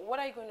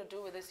to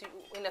do with this? You,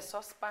 in a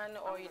saucepan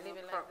or you leave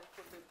it like that?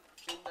 Put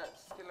it in that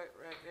skillet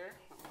right there.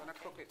 I'm gonna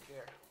cook it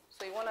there.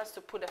 So you want us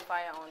to put the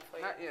fire on for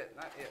you? Not yet,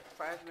 not yet.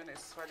 5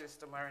 minutes for this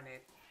to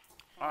marinate.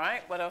 All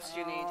right, what else do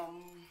you need?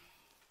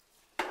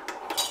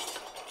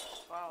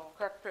 Wow.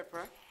 Cracked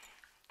pepper.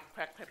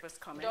 Cracked pepper's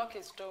coming. Doc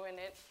is doing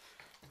it.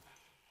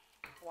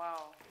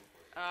 Wow.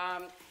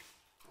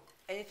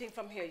 Anything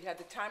from here? You had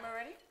the time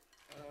already?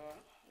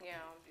 Yeah.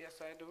 Yes,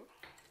 I do.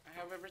 I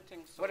have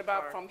everything so What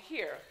about far. from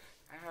here?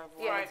 I have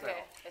one. Yeah, Right it's now.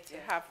 here. It's You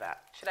here. have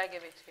that. Should I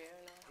give it to you?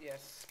 No?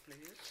 Yes,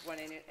 please. Want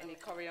any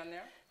curry on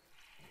there?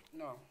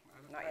 No,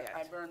 Not yet.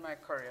 I burn my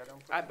curry. I don't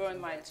put I it burn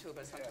in mine there. too,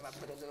 but sometimes Yes. I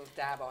put a little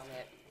dab on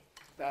it.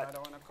 I But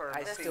don't want to curry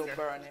I my still finger.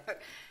 burn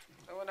it.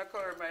 I want to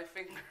curry my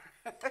finger.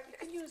 You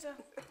can use a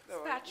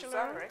No, spatula. it's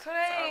all right.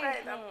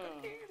 Today,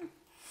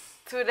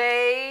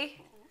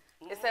 today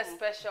is a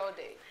special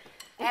day.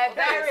 A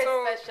very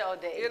so, special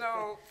day. You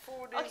know,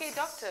 food is... Okay,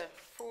 doctor.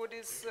 Food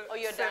is Oh,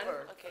 you're done?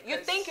 severed. Okay. You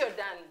Because think you're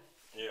done?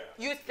 Yeah.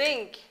 You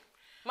think.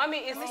 Mommy,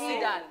 is he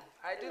done?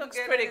 I didn't looks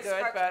get pretty any good,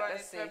 Scotch but bonnet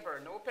let's see.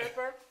 pepper. No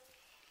pepper.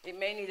 It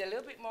may need a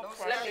little bit more No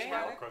crushing.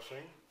 slash More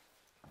crushing.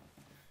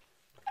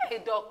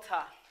 Hey,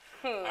 doctor.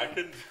 I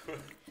can do it.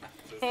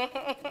 Just,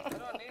 I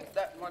don't need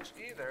that much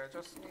either. I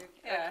just need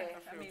Yeah, Okay. a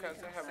few I mean, because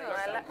you I can have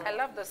No, got some. I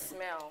love the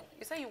smell.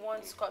 You say you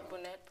want Scott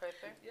bonnet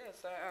pepper?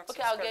 Yes, I asked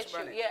Okay, for I'll Scotch get you.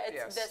 bonnet. Yeah,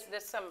 it's, yes.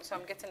 there's some, so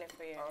I'm getting it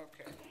for you.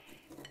 Okay.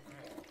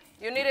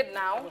 You need it That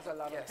now? was a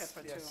lot of Yes,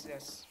 pepper yes, too.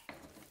 yes.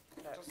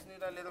 Just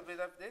need a little bit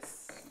of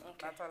this.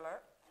 Not a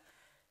lot.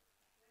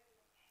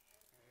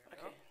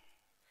 Okay.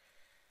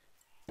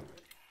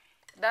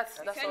 That's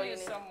You all can you use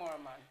need. some more,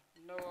 man.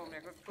 No, I'm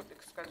going to put the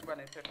Scotch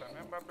bonnet pepper.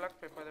 Remember black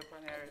pepper the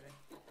pan already?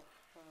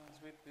 'Cause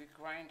we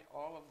grind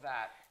all of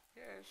that.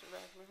 Yeah, you should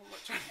ask me how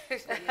much.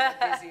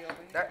 You're busy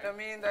over here. That don't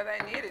mean that I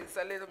need it. It's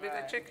a little bit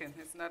Right. of chicken.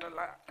 It's not a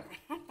lot.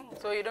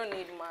 So you don't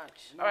need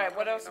much. All right, I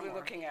what need else no are we more.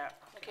 looking at?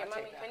 Okay, I'll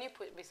mommy, take that. can you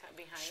put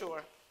behind?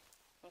 Sure.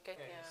 Okay,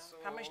 Okay, yeah. so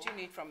How much do you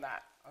need from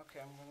that? Okay,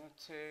 I'm going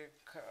to take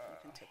You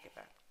can take it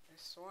back.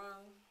 this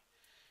one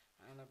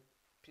and a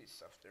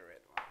piece of the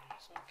red one.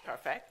 So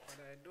Perfect.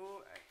 what I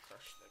do, I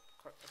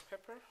cut the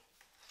pepper.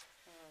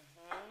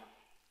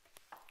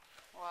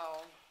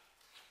 Wow.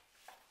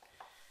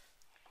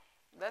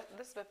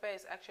 This pepper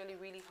is actually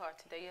really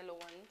hot, the yellow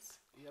ones.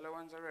 Yellow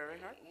ones are very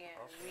hot? Yeah,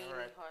 Okay, really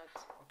alright.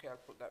 hot. Okay, I'll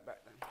put that back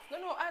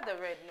then. No, add the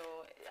red,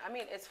 no. I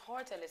mean, it's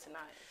hot and it's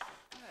nice.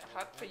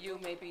 Hot for you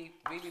may be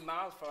really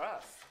mild for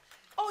us.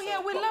 Oh yeah,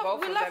 we put love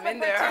both of pepper them in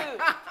there.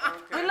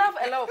 too. We love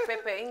a lot of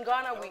pepper. In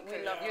Ghana, we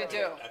love You pepper.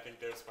 do. I think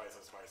their spice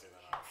is spicier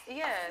than ours.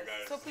 Yes,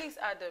 You so guys- please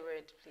add the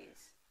red,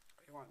 please.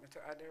 You want me to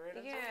add the red?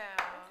 as well?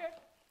 Yeah. Okay.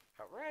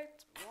 All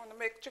right. We want to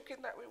make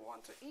chicken that we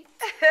want to eat.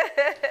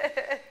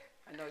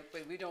 I know,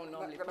 but we don't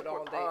normally gonna put all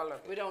put the all of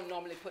it. we don't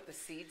normally put the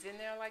seeds in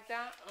there like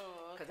that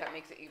Oh, because that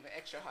makes it even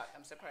extra hot.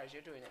 I'm surprised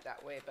you're doing it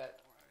that way, but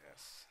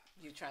Yes.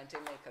 you're trying to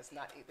make us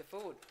not eat the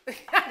food.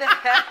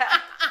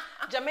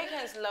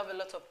 Jamaicans love a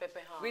lot of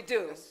pepper, huh? We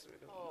do, Yes, we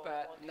do. Oh,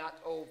 but okay. not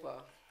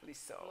overly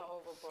so. Not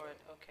overboard.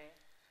 Okay.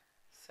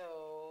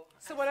 So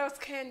So what else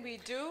can we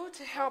do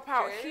to help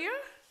out Okay. here?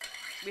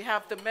 We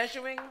have the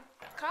measuring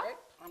cup. Right.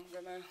 I'm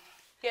going to...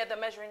 yeah, the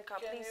measuring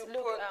cup. Can Please you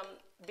look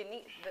put-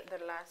 beneath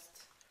the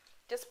last.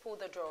 Just pull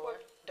the drawer,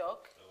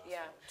 Doc. The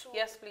Yeah.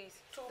 Yes, please.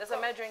 There's a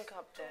measuring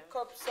cup there. 2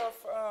 cups of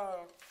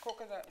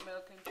coconut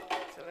milk into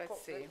So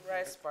let's see.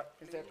 rice pot.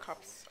 Is there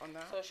cups on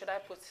that? So should I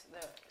put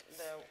the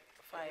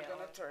fire We're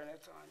gonna on? turn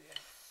it on,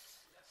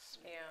 yes.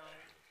 Yeah.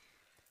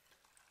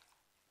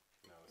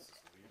 No, this is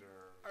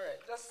liters. All right,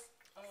 just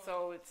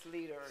So it's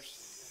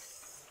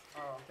liters.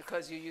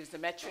 Because you use the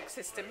metric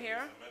system here.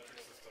 The metric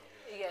system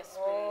here. Yes, please.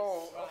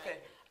 oh, okay.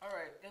 All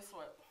right, guess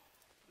what?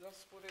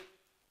 Just put it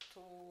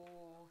to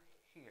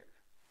here.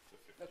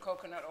 The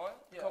coconut oil,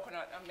 Yeah.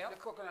 coconut milk. The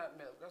coconut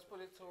milk. Let's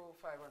put it to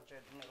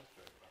 500 ml.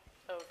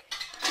 Okay.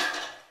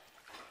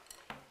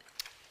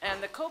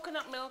 And the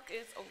coconut milk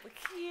is over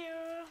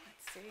here.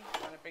 Let's see.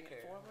 Want to bring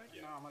it forward?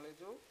 Normally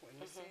do when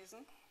you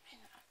season.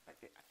 I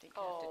think you have to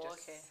Oh,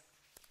 just. okay.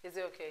 Is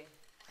it okay?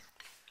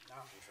 No.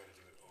 We try to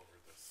do it over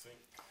the sink.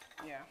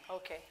 Yeah.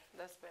 Okay,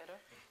 that's better.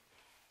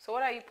 So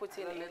what are you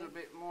putting A in? little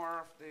bit more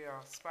of the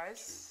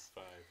spice.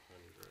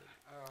 500.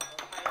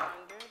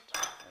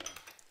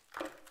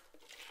 500.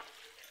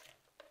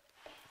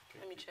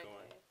 Let me check.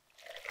 going.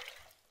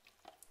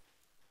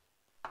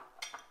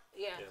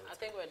 Yeah, I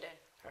think we're there.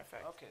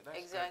 Perfect. Okay, that's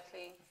good.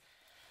 Exactly.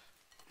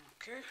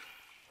 Okay.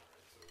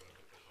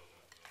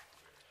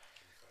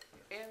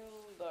 In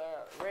the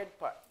red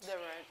pot. The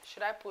red.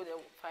 Should I put the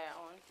fire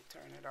on?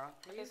 Turn it on,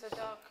 Okay, please. so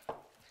Doc,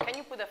 can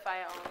you put the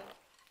fire on?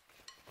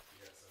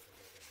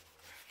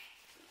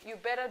 You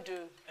better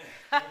do.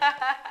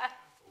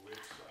 Which,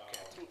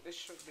 I think this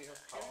should be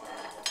okay.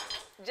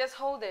 Just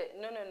hold it.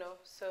 No, no, no.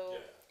 So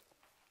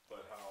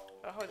but how?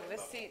 Oh, hold on.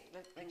 Let's see.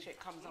 Let's make sure it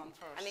comes on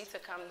first. I need to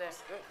come there.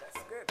 Good,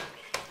 that's good.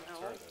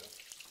 No. I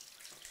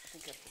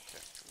think I put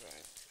that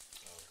right.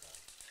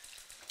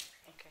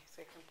 Okay,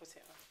 so you can put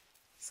it on.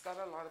 It's got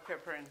a lot of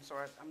pepper in, so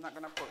I'm not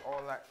gonna put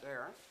all that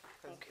there.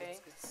 'Cause Okay.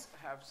 It's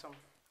have some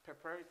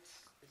pepper. It's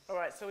All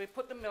right. So we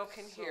put the milk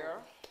in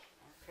here.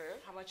 okay.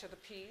 How much are the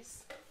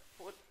peas?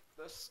 Put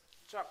the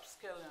chopped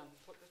scallion.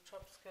 Put the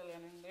chopped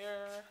scallion in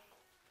there.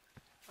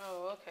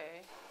 Oh,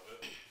 okay.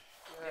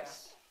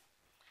 Yes.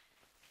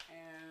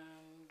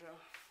 And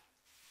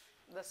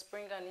The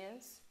spring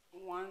onions.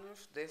 one of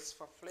this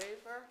for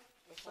flavor.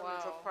 Just a Wow.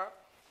 little pop.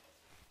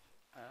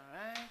 All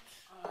right.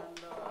 And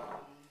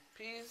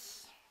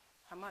peas.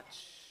 How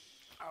much?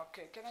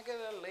 Okay, can I get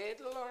a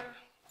ladle or?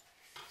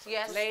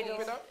 Yes, Ladle.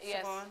 please.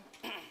 Yes. Siobhan?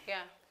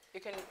 Yeah, you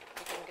can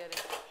get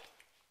it.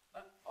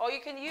 Or you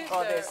can use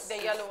Oh, this. the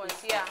yellow ones.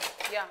 Yeah,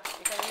 yeah.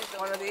 You can use the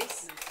One of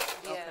these?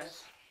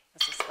 Yes.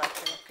 That's a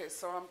spatula. Okay,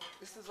 so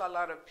this is a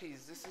lot of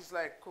peas. This is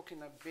like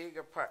cooking a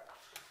bigger pot.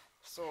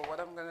 So what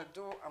I'm gonna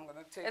do, I'm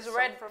gonna take It's some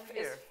red from is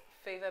here.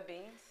 fava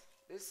beans.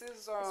 This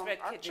is red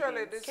kidney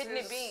actually beans. this Kidney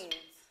is beans.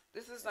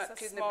 This is It's not a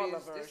kidney smaller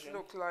beans. This version.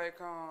 look like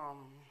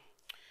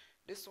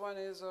this one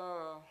is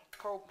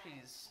cow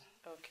peas,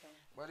 Okay.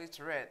 but it's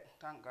red.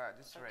 Thank God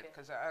it's red Okay.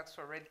 because I asked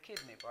for red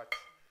kidney, but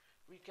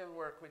we can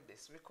work with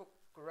this. We cook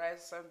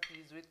rice and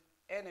peas with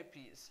any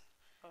peas.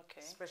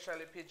 Okay.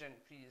 Especially pigeon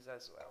peas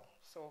as well.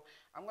 So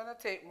I'm gonna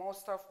take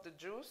most of the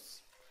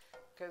juice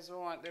because we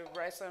want the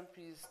rice and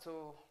peas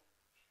to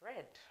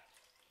red.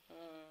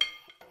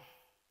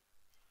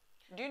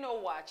 Do you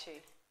know wache?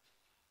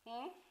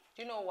 Hmm?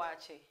 Do you know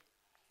wache?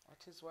 What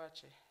is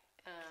wache?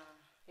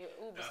 That's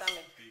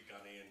Busame. the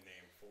Ghanaian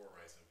name for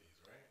rice and peas,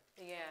 right?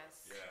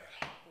 Yes.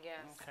 Yeah.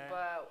 Yes. Okay.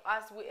 But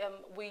as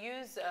we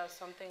use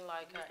something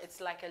like it's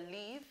like a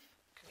leaf.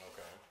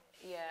 Okay.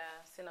 Yeah,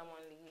 cinnamon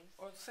leaf.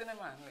 Oh,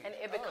 cinnamon leaf. And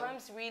it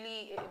becomes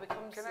really, it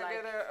becomes Can like. I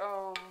get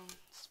a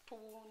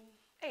spoon?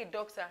 Hey,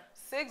 doctor,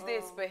 6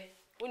 days pe.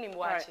 Unim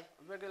Right, wache.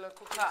 regular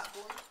cooking Ah.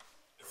 spoon.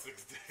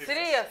 6 days.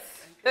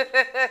 Serious.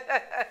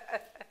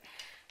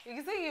 You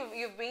can say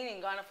you've been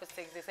in Ghana for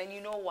 6 days and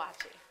you know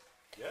wache.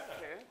 Yeah.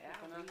 Okay.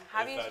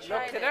 Have you that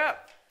tried Look it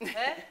up.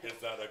 Eh? Is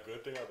that a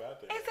good thing or bad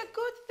thing? It's a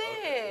good thing.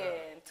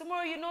 Okay,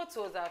 Tomorrow you know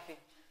Tozafi.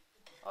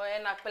 Or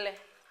Enakpele.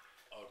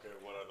 Okay,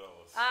 what are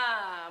those?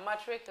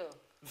 Matricle.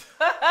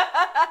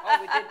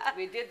 Oh,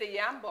 we did the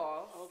yam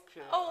balls.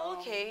 Okay. Oh,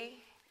 okay.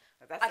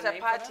 That's At the a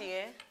name for party,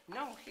 them? eh?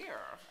 No, here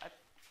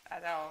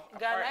at our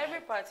Ghana, apartment.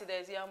 every party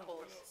there's yam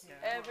balls.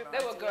 Every They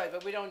were party. good,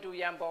 but we don't do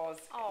yam balls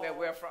where Oh.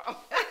 we're from.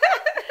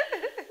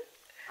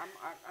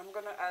 I'm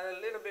gonna add a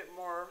little bit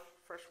more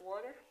fresh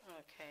water.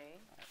 Okay.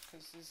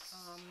 Cause this,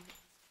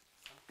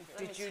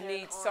 Did you turn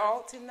need on.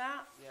 salt in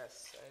that?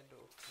 yes, I do.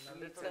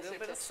 And a A little little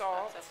bit of That's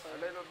salt. a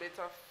little bit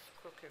of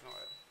cooking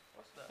oil.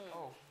 What's that?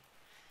 Oh,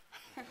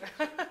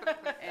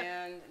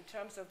 And in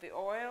terms of the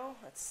oil,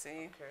 let's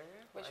see. okay.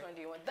 Which right. one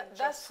do you want? Just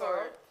That's for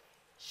salt.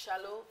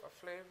 shallow. For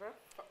flavor.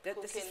 This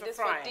Cooking. is for This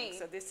for frying. deep.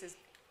 So this is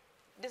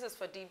This is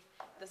for deep.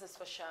 This is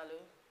for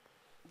shallow.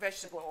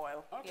 vegetable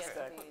oil. Okay, Yes,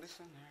 put please. this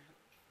in there.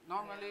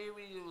 Normally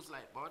we use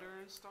like butter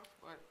and stuff,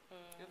 but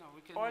you know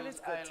we can Oil use is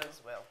good oil too.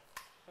 as well.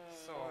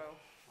 So Oil.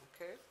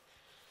 okay,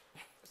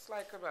 it's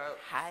like about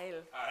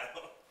Heil.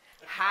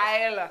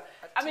 Heil.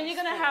 I mean, you're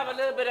going to have a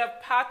little bit of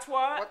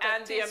patois What a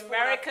and the teaspoon of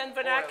American oil.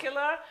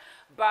 vernacular,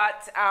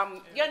 but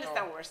you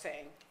understand what we're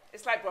saying.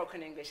 It's like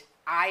broken English.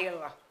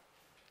 Heil.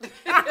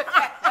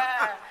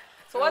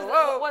 So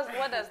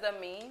what does that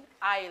mean?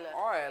 Oil.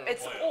 Oil.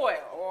 It's oil.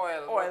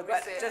 Oil. Oil,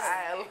 but say just,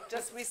 oil.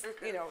 just we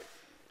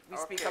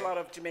speak a lot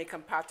of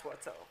Jamaican patois,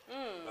 so.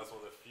 That's one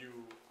of the few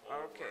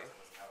old Okay. words that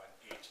doesn't have an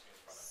H in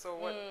front of it. So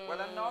what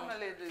I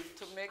normally do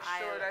to make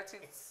sure that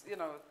it's,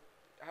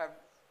 have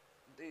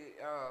the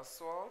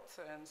salt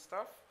and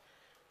stuff,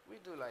 we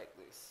do like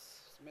this.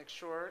 Make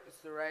sure it's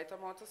the right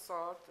amount of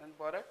salt and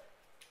butter.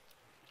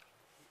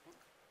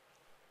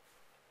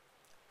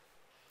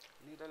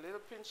 Need a little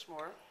pinch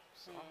more.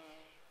 So.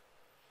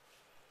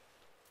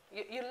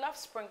 You love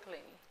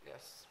sprinkling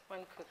Yes. when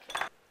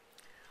cooking.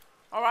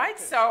 All right,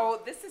 so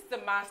this is the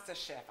master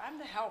chef. I'm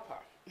the helper,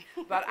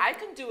 but I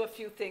can do a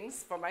few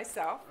things for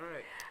myself. All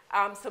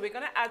right. So we're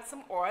going to add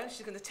some oil.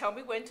 She's going to tell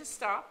me when to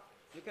stop.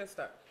 You can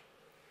start.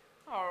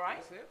 All right.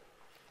 That's it.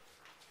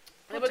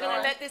 And we're going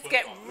to let this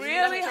get You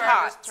really turn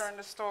hot. Turn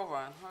the stove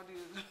on. How do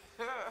you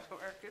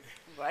work it?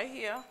 Right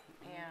here.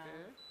 Yeah.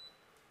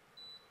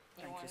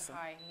 You Thank want you, sir.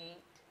 high heat.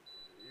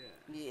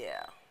 Yeah.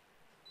 Yeah.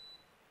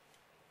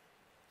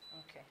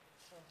 Okay.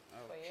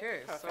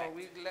 Okay, so Perfect.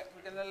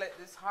 we're gonna let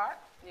this hot.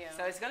 Yeah.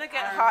 So it's going to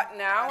get And- hot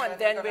now, and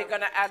and then then we're we're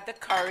going to add the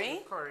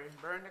curry. Curry,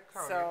 burn the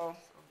curry. So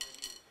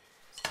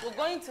We're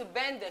going to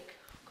bend the.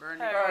 burn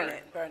the curry. burn curry.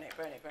 it, burn it,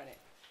 burn it, burn it.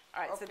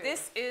 All right, so Okay.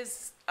 this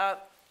is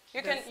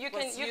You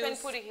can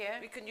put it here.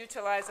 We can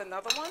utilize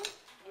another one.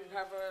 We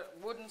have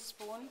a wooden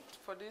spoon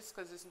for this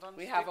because it's non-stick.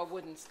 We have a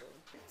wooden spoon.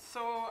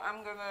 So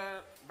I'm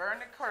gonna burn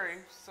the curry.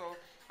 So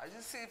as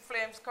you see,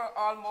 flames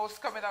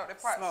almost coming out the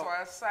pot. Smoke.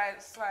 So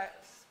I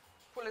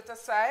pull it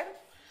aside,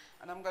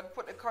 and I'm gonna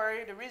put the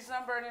curry. The reason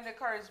I'm burning the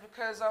curry is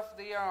because of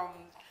the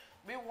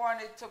we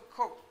want it to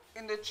cook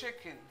in the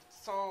chicken,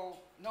 so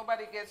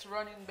nobody gets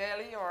running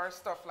belly or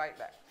stuff like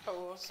that.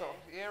 Oh, So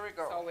here we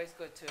go. It's always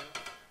good to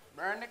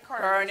Burn the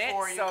curry. burn it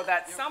before so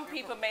that you some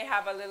people may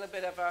have a little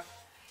bit of a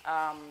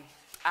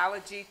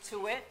allergy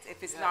to it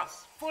if it's not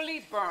Yes. fully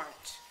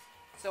burnt.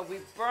 So we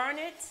burn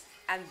it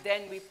and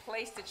then we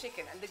place the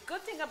chicken. And the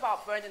good thing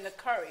about burning the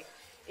curry,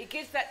 it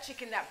gives that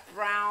chicken that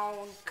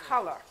brown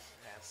color.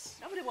 Yes.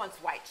 Nobody wants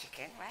white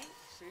chicken, right?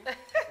 See?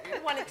 We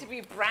want it to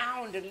be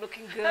browned and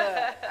looking good.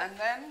 And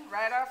then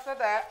right after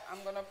that,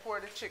 I'm gonna pour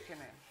the chicken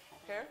in.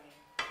 Okay.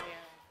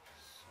 Yeah.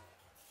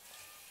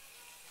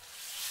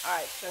 All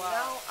right, so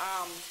now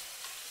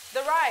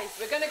The rice.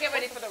 we're gonna get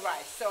ready for the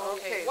rice. So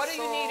Okay, what do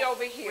you so need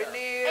over here?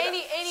 We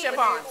need Any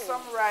Siobhan.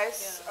 some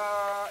rice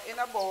in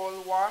a bowl,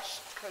 washed,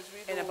 because we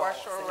In do a bowl,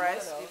 wash so our one of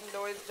rice, those. even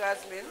though it's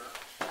jasmine.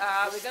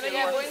 We're gonna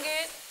Yeah, use bring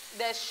it.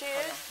 The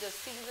shears, the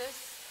scissors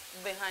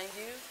behind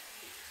you.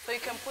 So you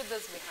can put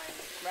this behind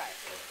you. right.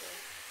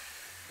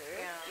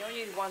 Yeah. You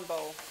only need one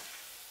bowl.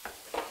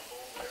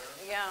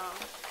 Yeah.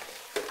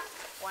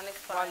 One is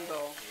One fine.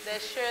 bowl. The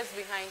shears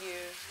behind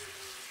you.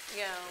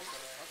 Yeah.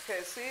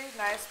 Okay, see,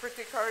 nice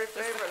pretty curry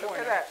flavor. Look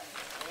corner. at that.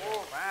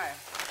 Oh my!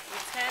 You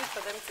turn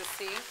for them to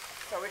see.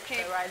 So we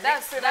keep Right,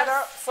 mixing it that's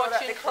up so that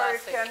the Fortune curry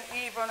classic. can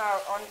even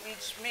out on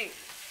each meat.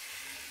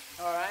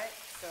 All right.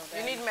 So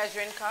You need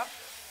measuring cup.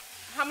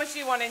 how much do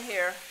you want in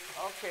here?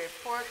 Okay,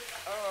 put.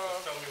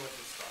 Tell me when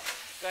to stop.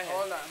 Go ahead.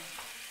 Hold on.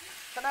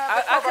 Can I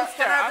have the I cover? can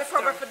stir, Can I have I'll the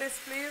cover stir. for this,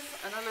 please?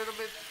 And a little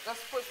bit.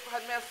 Just put.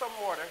 Had me some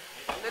water.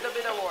 A little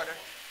bit of water.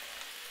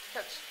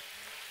 Catch.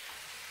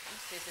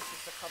 Let's see if this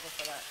is the cover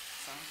for that.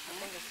 So, I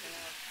think it's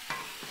enough.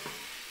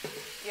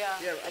 Yeah.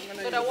 Yeah, I'm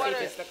gonna So the use water.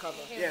 it. It's the cover.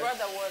 He Yes. brought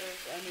the water.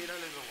 I need a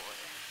little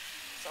water.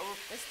 So we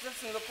this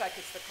doesn't look like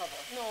it's the cover.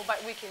 No,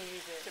 but we can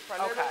use it. tip a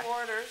little Okay.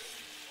 water.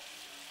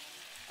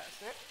 That's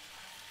it.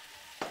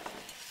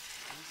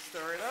 And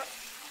stir it up.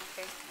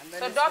 Okay. And then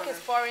So it's Doc gonna- is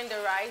pouring the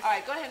rice. All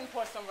right, go ahead and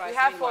pour some rice. We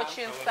have meanwhile.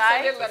 Fortune So a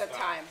style. little at a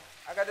time.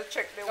 I got to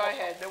check the Go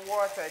ahead. the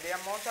water. The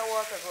amount of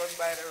water goes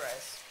by the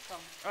rice.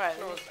 Come All right.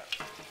 close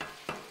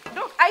that.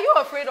 Doc, are you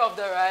afraid of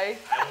the rice?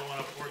 I don't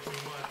want to pour too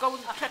much.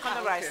 Go check on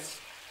the rice.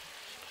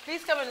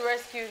 Please come and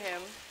rescue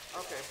him.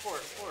 Okay, pour.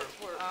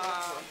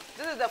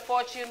 This is the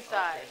Fortune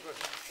side.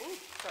 Good. Ooh,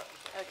 stop.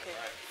 Okay.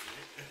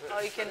 Oh,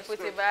 you can put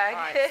it back.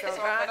 All right,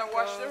 So I'm gonna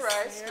wash the goes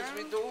rice because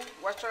we do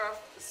wash our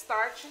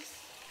starches.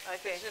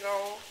 Okay. You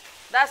know,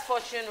 That's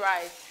Fortune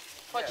rice.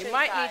 Fortune You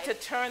might side. need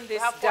to turn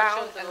this have down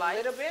Fortune a Delight.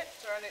 little bit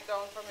turn it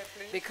down for me,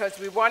 please. because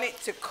we want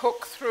it to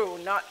cook through,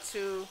 not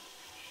to.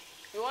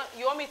 You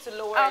want me to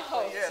lower Oh, it?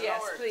 please? Yeah,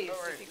 yes, lower it, please.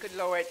 lower If it. you could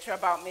lower it to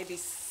about maybe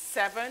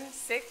 7,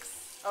 6.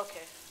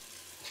 Okay.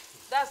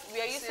 We are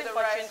See, using the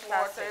Fortune rice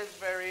water Classic. is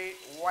very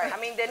white. I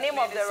mean, the That name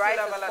means of it the still rice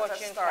have a is lot of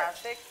Fortune starch.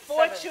 Classic.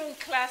 Fortune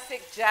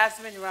Classic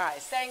Jasmine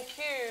Rice. Thank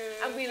you.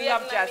 And we Vietnamese-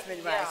 love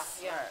jasmine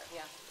rice. Yeah, Right.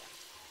 yeah.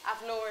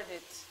 I've lowered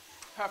it.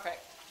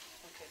 Perfect.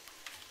 Okay.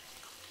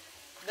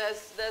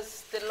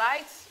 There's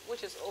Delight,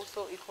 which is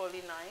also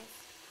equally nice.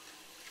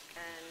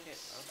 And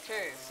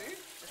Okay, see?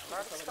 There's a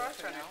lot of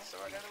starch on it, so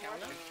I gotta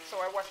wash it. So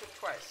I wash it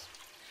twice.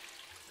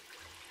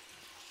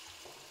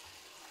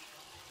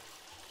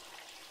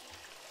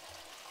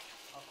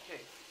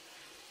 Okay.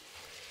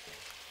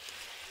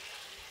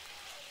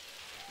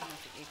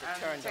 You need to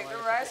And turn take down the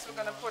a rice, little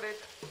we're gonna more. put it,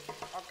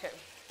 okay.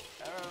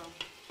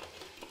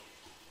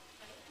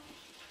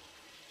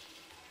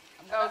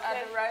 I'm gonna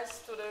add the rice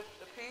to the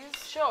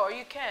peas? Sure,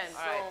 you can.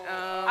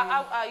 All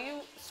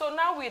right. So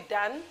now we're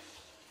done.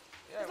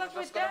 Yeah, It's like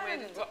we're just we're gonna wait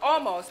done. until- Well,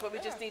 almost, but we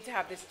just need to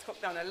have this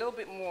cooked down a little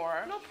bit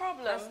more. No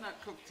problem. That's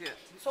not cooked yet.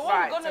 So what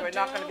Right, we're so gonna we're do?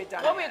 not gonna be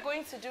done what yet. we're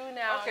going to do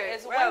now Okay,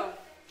 is well, when-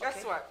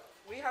 guess what?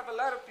 We have a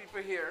lot of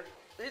people here.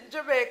 In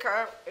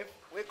Jamaica, if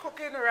we're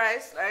cooking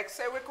rice, like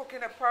say we're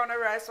cooking a pound of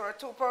rice or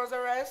 2 pounds of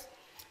rice,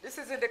 this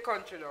is in the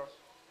country though.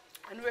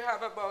 And we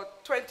have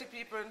about 20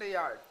 people in the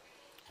yard.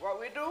 What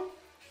we do,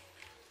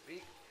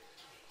 we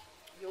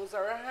use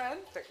our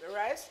hand, take the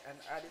rice and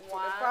add it to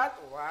the pot.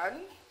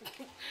 1,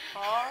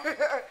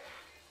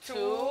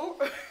 2,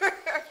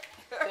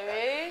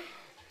 3.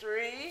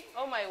 3,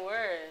 Oh my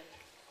word.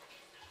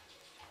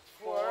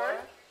 4.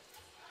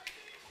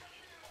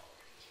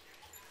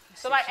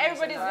 So like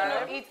everybody's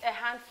gonna eat a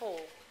handful.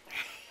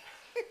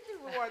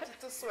 We want it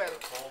to swell.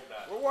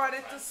 We want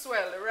it to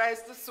swell, the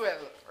rice to swell.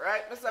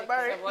 Right, Mr.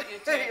 Barry? what you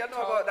You know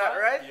about that,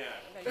 right?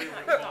 Yeah. You You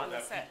can't know eat on the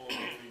that set. people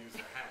usually use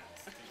their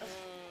hands.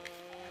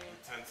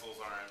 Utensils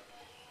aren't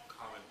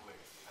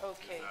commonplace.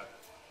 Okay. Is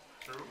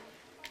that true?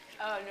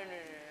 Oh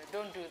no.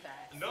 Don't do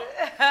that. No.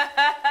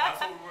 That's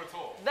what we were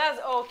told. That's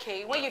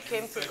okay. When you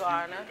came to said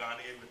Ghana, You're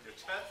Ghanaian with your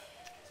chest.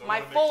 So My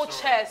we wanna full make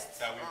sure chest.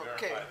 That we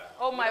Okay. verify that.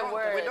 oh my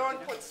word. We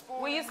don't put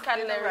spoon We use in the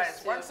cutlery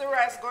rice. too. Once the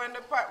rice go in the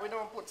pot, we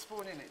don't put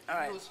spoon in it. All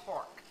right. We use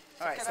fork.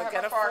 All right, can so I have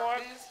get a a fork, fork.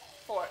 please?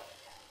 Fork.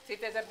 See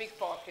if there's a big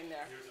fork in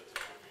there.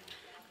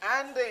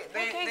 And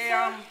Okay,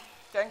 sir.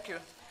 thank you.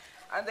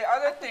 And the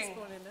other thing,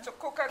 spoon in there. to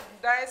cook a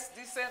nice,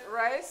 decent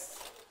rice,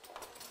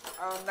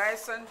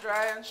 nice and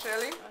dry and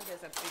shelly, Oh,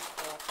 there's a big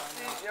fork on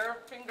there. see your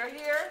finger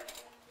here,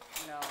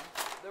 No.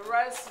 the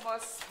rice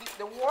must be,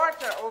 the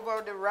water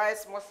over the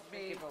rice must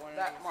be Give her one of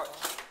that these. much.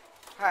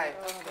 High.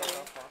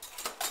 Okay.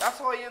 That's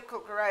how you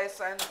cook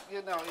rice and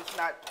you know it's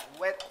not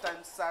wet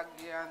and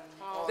soggy and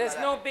all There's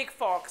of no that. big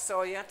fork,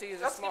 so you have to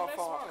use a Just small give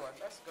me a fork. small one.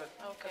 That's good.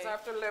 Okay. Because I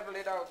have to level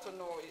it out to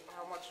know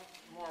how much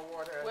more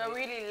water I We're need.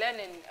 really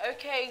learning.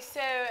 Okay,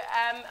 so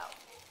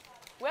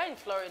we're in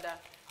Florida.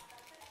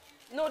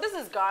 No, this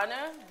is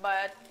Ghana,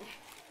 but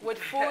with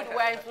food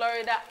we're in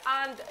Florida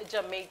and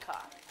Jamaica.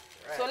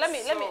 So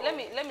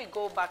Right, let me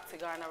go back to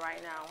Ghana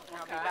right now, and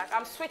I'll be Okay. back.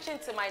 I'm switching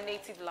to my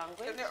native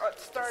language. Can you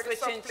start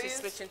this up, please?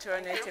 Switching to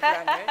our native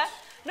language.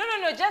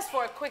 No, just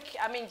for a quick,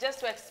 just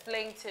to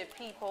explain to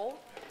people,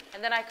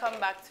 and then I come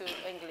back to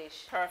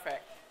English.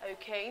 Perfect.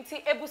 Okay,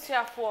 nti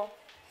ebusuafo.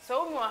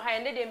 So mu ha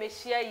ene de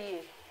mehia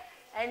yie.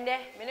 Ene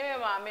me ne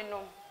me maame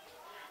no.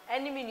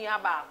 Ene me nua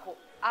baako.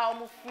 A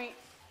omo free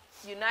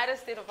United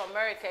States of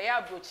America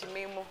ya abrochi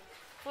memo.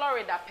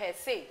 Florida per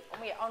se.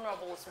 Omo ye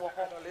honorables wo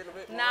ho.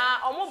 Na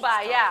omo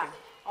ba ya.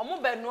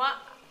 Omo benua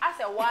as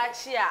a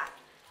wachi a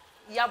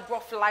ya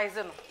broflize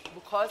no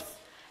because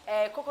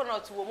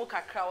coconut wo mu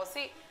kakra wo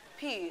say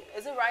pea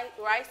is it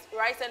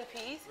rice and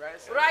peas?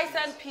 Rice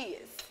and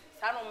peas.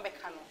 Sa no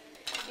mbeka no.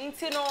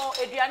 Inti no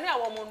eduane a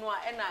wo mo no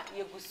a na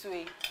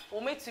yegusue wo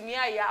metumi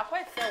aya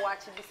akwet se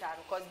wachi bisa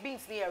because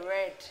beans ni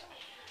red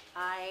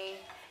ai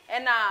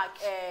na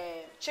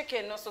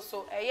chicken no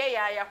so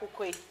ya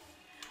kokoi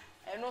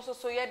and also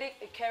so ye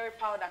de curry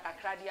powder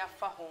kakra dia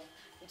fa ho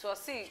into I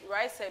see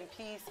rice and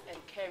peas and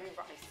curry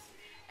rice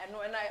and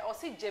no and I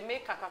also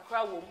Jamaica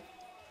kakra wom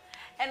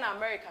and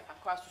America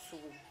kakra susu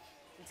wom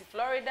into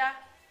Florida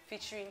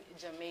featuring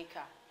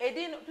Jamaica.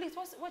 Edin, please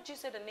what you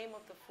say the name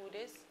of the food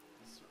is?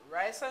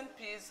 Rice and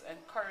peas and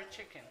curry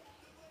chicken.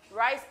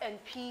 Rice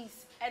and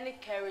peas and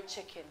curry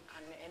chicken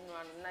and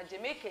na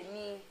Jamaica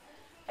ni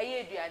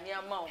aye aduane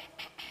ama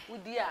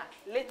udi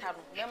a later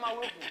no ma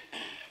wo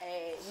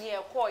ni e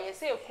call you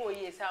say call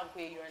you say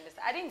you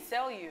understand. I didn't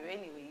sell you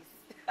anyways.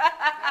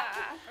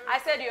 I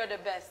said you're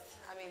the best.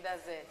 I mean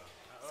that's it.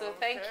 So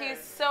thank you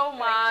so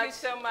much. Thank you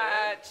so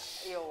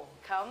much. You're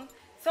welcome.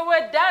 So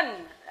we're done,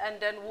 and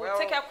then we'll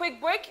take a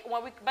quick break.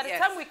 When by the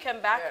time we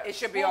come back, it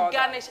should be we'll all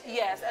done. garnish.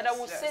 Yes, and then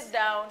we'll sit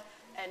down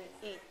and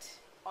eat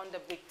on the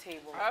big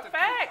table.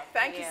 Perfect.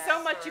 Thank you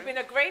so much. You've been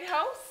a great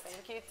host.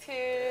 Thank you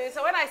too.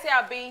 So when I say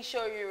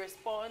Abenshow, you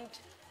respond,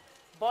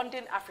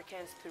 bonding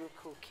Africans through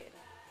cooking.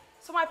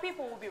 So my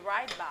people will be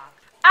right back.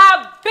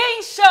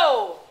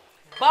 Abenshow,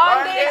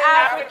 bonding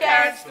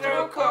Africans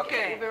through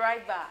cooking. We'll be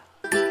right back.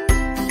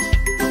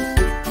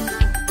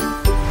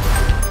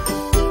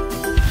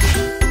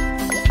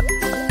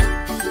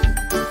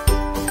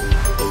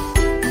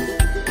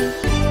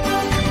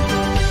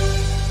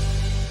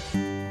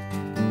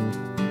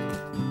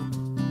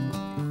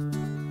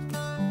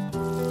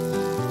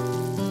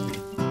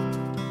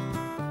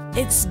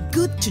 It's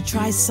good to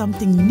try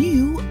something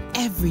new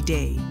every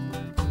day.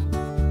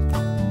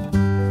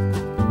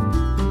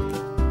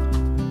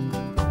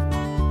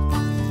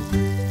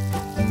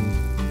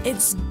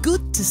 It's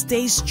good to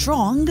stay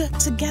strong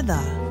together.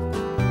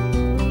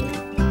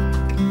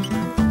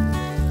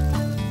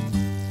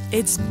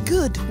 It's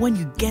good when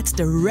you get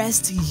the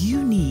rest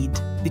you need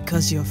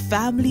because your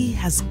family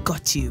has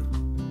got you.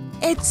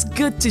 It's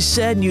good to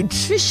share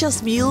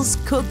nutritious meals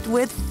cooked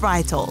with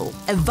Fritol,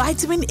 a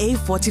vitamin A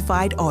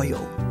fortified oil.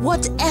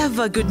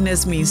 Whatever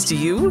goodness means to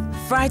you,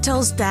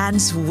 Fritol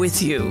stands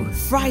with you.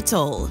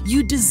 Fritol,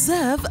 you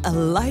deserve a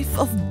life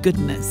of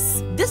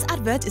goodness. This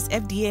advert is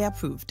FDA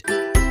approved.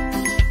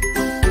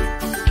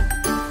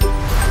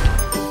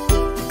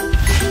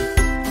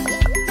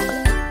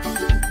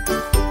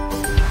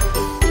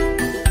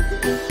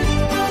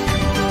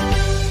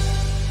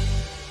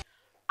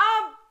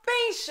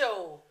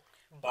 Abenshow,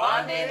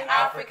 Bonding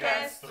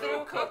Africans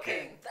through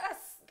cooking.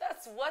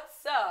 That's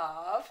what's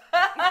up.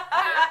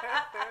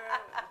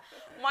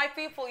 My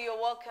people, you're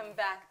welcome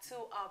back to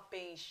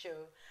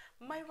Abenshow.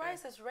 My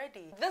rice is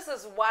ready. This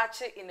is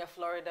wache in a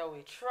Florida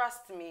way.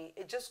 Trust me,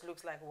 it just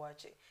looks like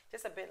wache,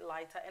 just a bit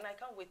lighter, and I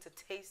can't wait to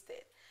taste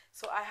it.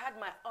 So I had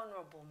my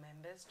honorable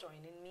members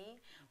joining me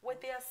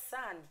with their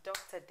son,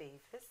 Dr.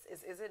 Davis.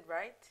 Is it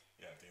right?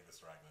 Yeah, Davis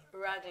Ragland.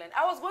 Ragland.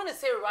 I was going to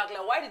say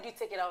Ragland. Why did you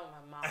take it out of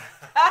my mouth?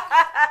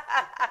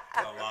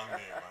 It's a long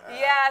name.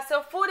 Yeah,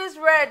 so food is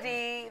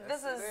ready. Yes,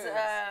 this is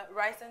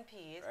rice and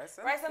peas.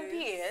 Rice and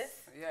peas.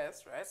 peas.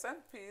 Yes, rice and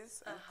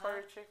peas and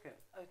curry chicken.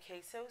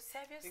 Okay, so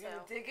serve You're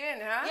yourself. gonna dig in,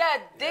 huh? Yeah,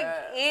 dig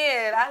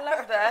in. I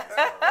love that.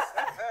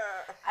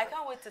 I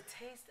can't wait to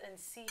taste and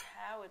see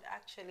how it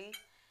actually.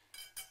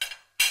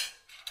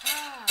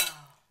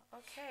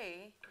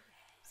 Okay.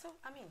 So,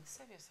 I mean,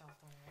 serve yourself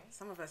one, right?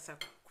 Some of us are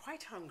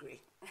quite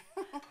hungry.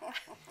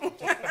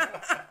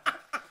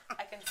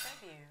 I can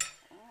serve you.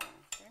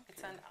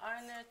 It's an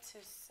honor to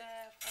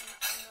serve an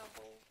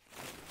honorable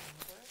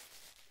member.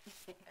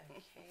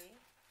 Okay.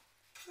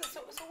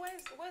 So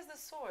where's the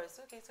source?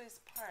 Okay, so it's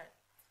part.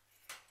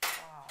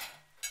 Wow.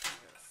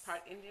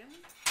 Part Indian?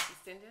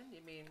 East Indian?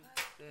 You mean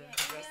the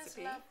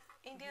recipe?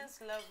 Indians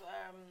love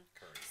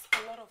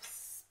a lot of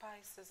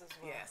spices as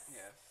well. Yes.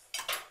 Yes.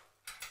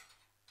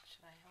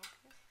 Should I help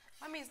you?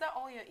 Mommy, is that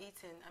all you're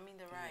eating? I mean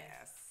the rice.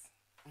 Yes.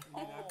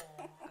 Oh,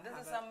 this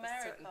is A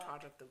America. certain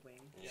part of the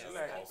wing. Yeah,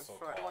 Like it's the also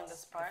flat- You want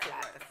this part?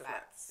 The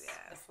flats. Yeah.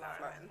 The flat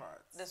one.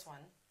 parts. This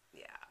one.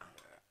 Yeah.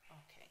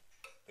 Okay.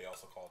 They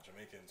also call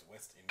Jamaicans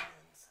West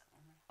Indians.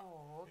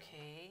 Oh,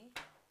 okay.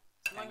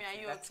 So, Mommy, are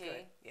you That's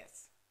okay? good.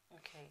 Yes.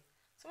 Okay.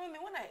 So, Mommy,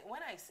 when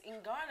I in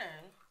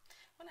Ghana,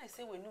 when I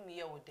say we know me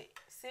ode,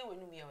 say we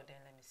know me ode.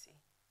 Let me see.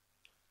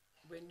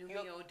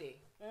 Wenumiode.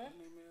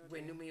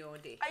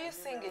 Wenumiode. Are you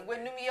singing? We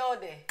know me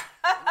ode.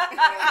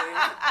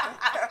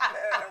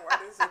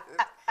 What is it?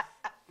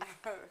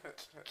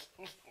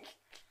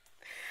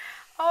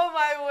 Oh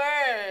my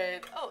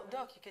word! Oh,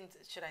 Doc, you can.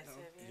 Should I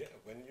serve you? Yeah,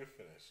 when you're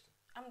finished.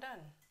 I'm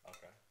done.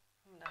 Okay.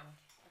 I'm done.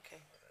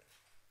 Okay.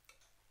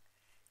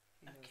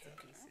 He knows Okay.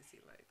 the pieces he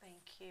likes.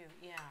 Thank you.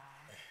 Yeah.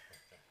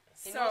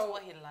 He knows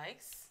what he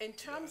likes. In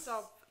terms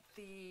of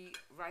the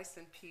rice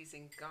and peas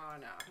in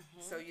Ghana,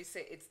 so you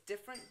say it's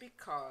different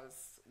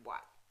because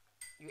what?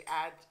 You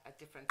add a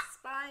different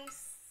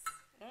spice.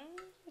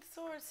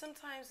 So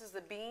sometimes it's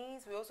the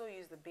beans. We also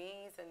use the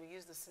beans and we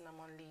use the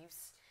cinnamon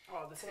leaves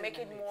Oh, the to make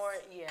it cinnamon more.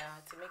 leaves.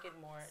 Yeah, to make it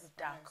more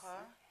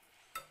darker.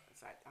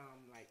 It's like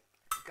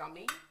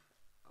gummy.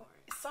 Or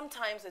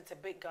Sometimes it's a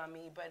bit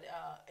gummy, but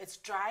it's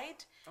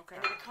dried Okay.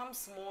 and it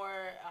becomes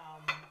more.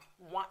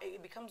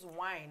 It becomes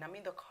wine. I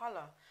mean the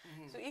color.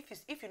 So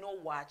if you know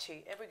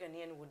wache, every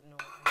Ghanaian would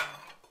know.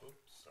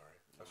 Oops, sorry.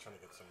 I was trying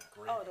to get some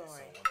gravy. Oh, don't so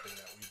worry. one thing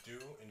that we do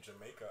in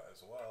Jamaica as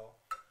well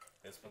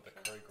is put the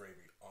curry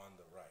gravy on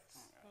the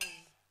rice.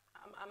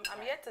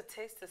 I'm yet to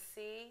taste to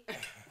see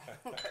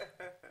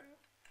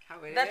how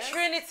it the is.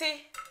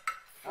 Trinity.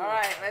 All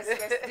right, let's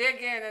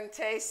dig in and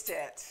taste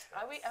it.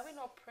 Are we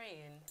not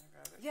praying?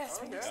 Yes,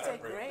 we need to Yeah, say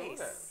great.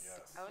 grace.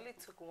 Yes. I only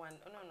took one.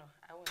 Oh no,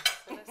 I won't.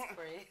 So let's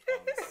pray.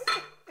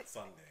 On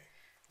Sunday.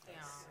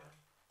 Yeah.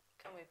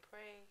 Can we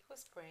pray?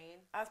 Who's praying?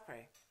 Let's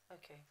pray.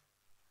 Okay.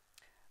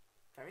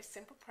 Very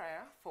simple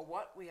prayer for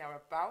what we are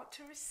about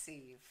to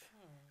receive.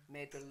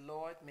 May the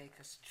Lord make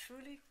us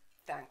truly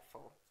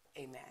thankful.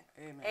 Amen.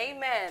 Amen.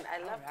 Amen. I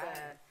love right.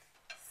 that.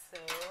 So.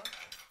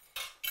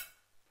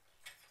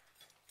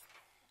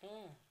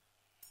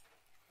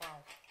 Wow.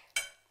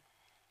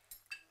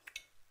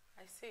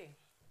 I see.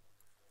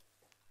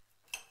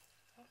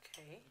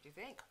 Okay. What do you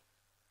think?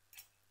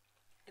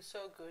 It's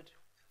so good.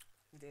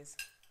 It is.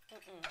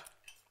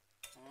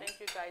 Thank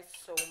you guys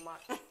so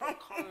much for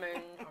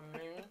coming.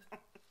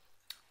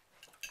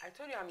 I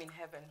told you I'm in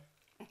heaven.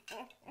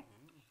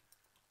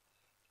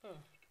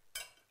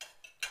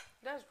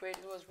 That's great.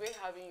 It was great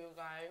having you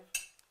guys.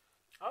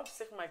 I'll just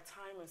take my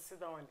time and sit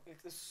down and eat.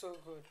 It's so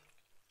good.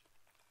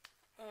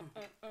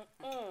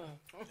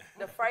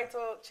 The fried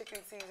chicken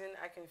season,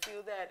 I can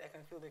feel that. I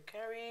can feel the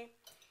curry.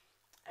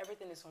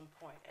 Everything is on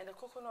point. And the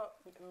coconut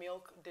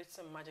milk did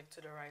some magic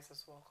to the rice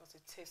as well because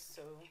it tastes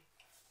so.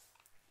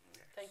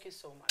 Thank you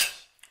so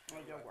much.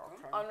 You're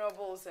welcome.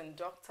 Honorables and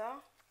Doctor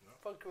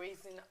for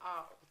gracing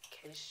our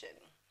occasion.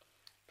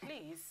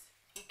 Please,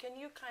 can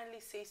you kindly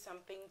say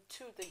something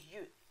to the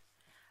youth?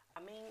 I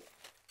mean,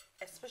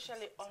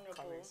 especially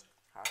Honorable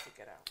How to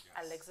get out.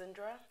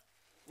 Alexandra,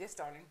 Yes,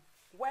 darling.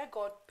 where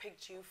God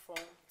picked you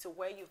from to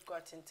where you've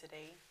gotten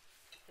today.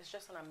 It's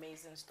just an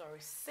amazing story.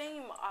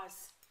 Same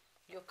as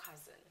your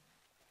cousin.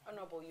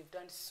 Honorable, you've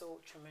done so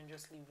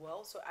tremendously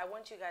well. So I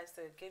want you guys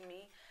to give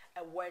me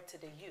a word to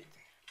the youth.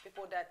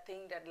 People that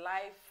think that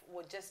life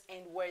will just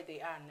end where they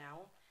are now.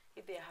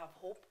 If they have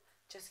hope,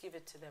 just give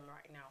it to them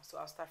right now. So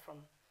I'll start from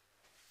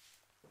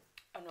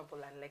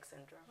Honorable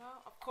Alexandra.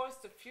 Well, of course,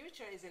 the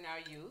future is in our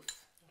youth.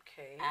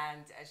 Okay.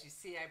 And as you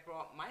see, I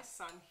brought my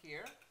son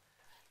here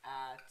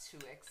to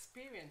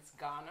experience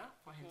Ghana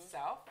for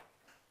himself.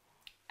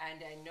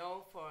 And I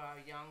know for our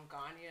young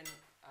Ghanaian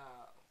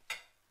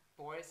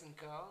boys and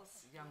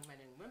girls, young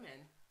men and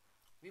women,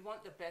 we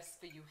want the best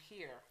for you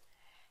here.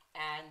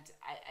 And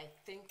I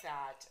think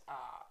that,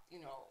 you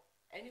know,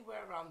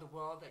 anywhere around the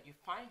world that you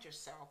find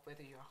yourself,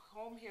 whether you're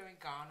home here in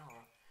Ghana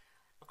or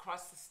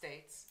across the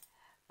States,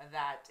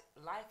 that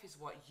life is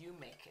what you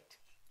make it.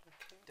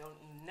 Okay.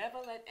 Don't never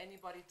let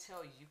anybody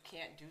tell you you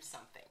can't do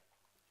something.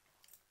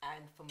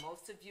 And for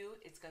most of you,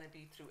 it's going to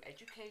be through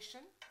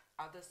education,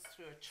 others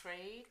through a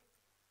trade,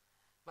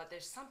 but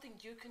there's something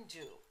you can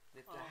do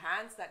with the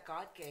hands that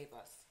God gave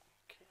us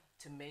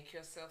to make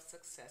yourself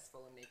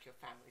successful and make your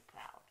family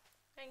proud.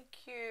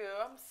 Thank you.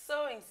 I'm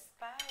so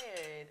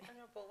inspired.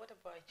 Honorable, what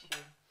about you?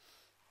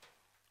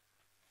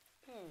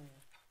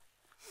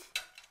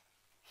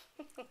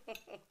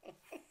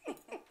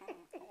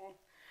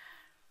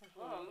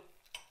 Well,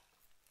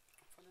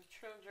 for the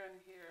children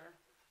here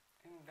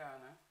in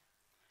Ghana,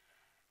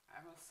 I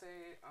must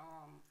say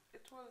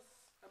it was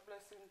a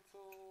blessing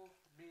to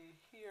be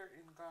here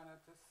in Ghana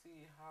to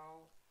see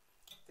how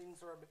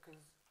things were, because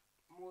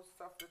most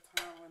of the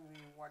time when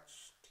we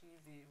watch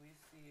TV, we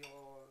see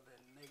all the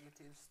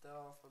negative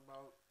stuff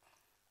about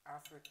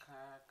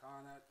Africa,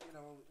 Ghana. You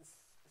know, it's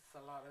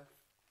a lot of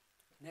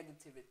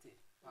negativity.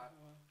 But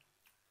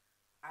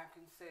I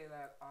can say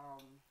that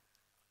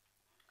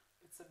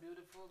it's a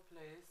beautiful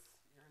place.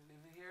 You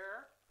live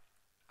here.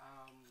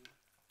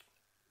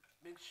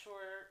 Make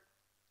sure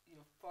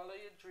you follow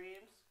your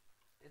dreams.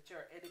 It's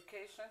your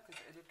education, because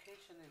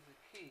education is the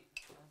key.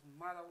 Doesn't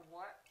matter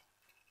what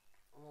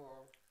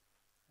or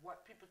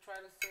what people try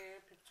to say,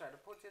 people try to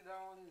put you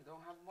down, you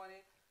don't have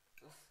money,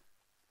 just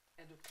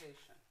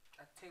education.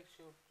 That takes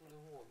you to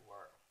the whole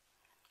world.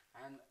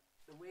 And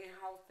the way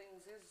how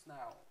things is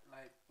now,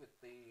 like with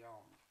the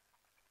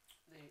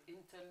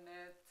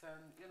internet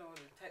and, you know,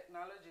 the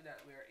technology that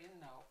we're in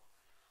now,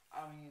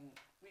 I mean,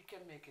 we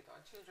can make it,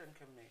 our children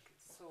can make it.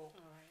 So,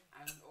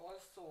 and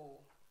also,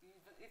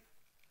 even if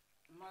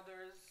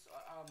mothers,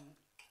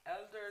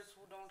 elders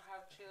who don't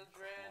have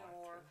children,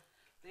 or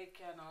they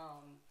can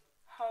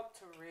help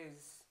to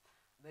raise,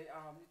 it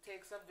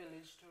takes a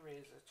village to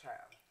raise a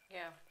child.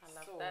 Yeah, I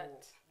love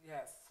that.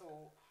 Yes,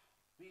 so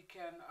we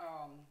can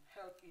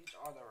help each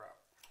other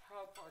up,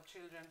 help our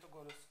children to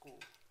go to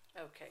school.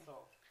 Okay.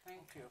 So,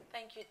 thank you.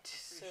 Thank you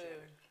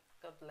too.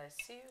 God bless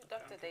you.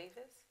 Dr.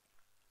 Davis?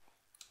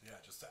 Yeah,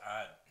 just to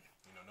add,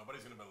 you know,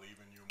 nobody's going to believe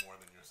in you more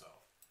than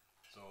yourself.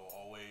 So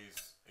always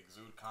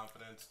exude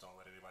confidence. Don't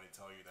let anybody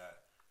tell you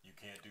that you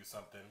can't do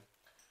something.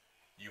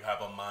 You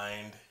have a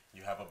mind,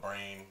 you have a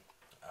brain,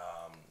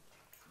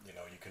 you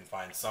know, you can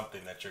find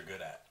something that you're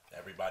good at.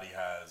 Everybody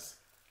has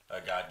a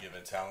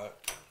God-given talent.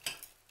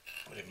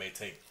 It may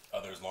take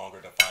others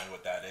longer to find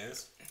what that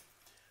is,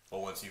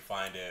 but once you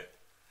find it,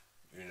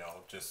 you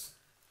know, just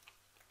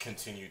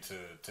continue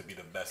to be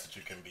the best that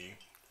you can be,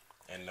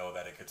 and know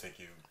that it could take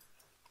you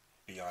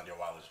beyond your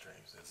wildest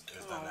dreams.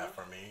 It's done that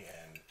for me,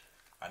 and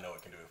I know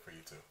it can do it for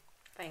you too.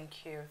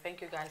 Thank you.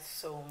 Thank you guys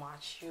so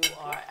much. You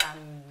are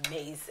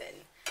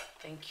amazing.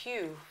 Thank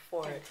you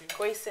for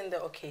gracing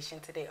the occasion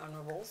today,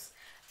 Honorables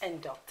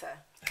and Doctor.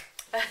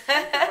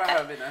 Thank you for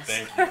having us.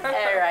 Thank you.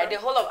 All right, the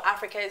whole of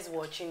Africa is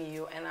watching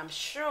you, and I'm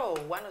sure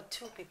one or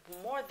two people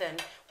more than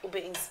will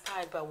be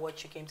inspired by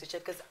what you came to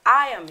check, because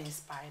I am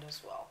inspired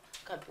as well.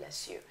 God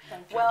bless you.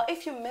 Well,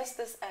 if you missed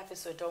this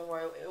episode, don't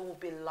worry, it will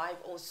be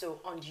live also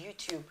on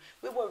YouTube.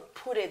 We will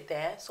put it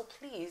there, so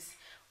please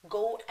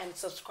go and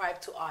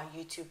subscribe to our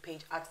YouTube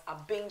page at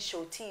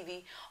Abenshow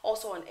TV,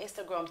 also on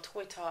Instagram,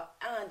 Twitter,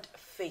 and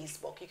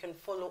Facebook. You can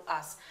follow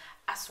us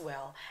as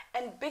well.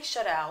 And big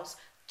shout outs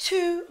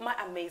to my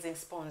amazing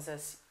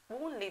sponsors. We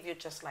won't leave you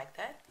just like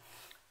that.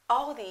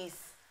 All these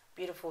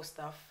beautiful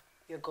stuff,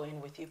 you're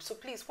going with you. So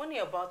please, when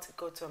you're about to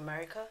go to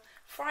America,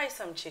 fry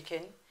some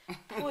chicken,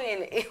 put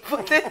in a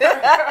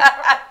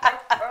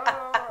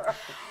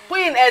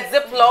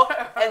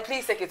Ziploc, and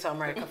please take it to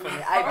America for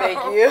me. I beg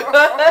you.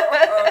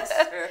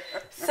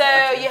 So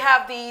you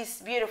have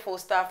these beautiful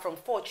stuff from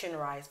Fortune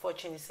Rice.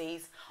 Fortune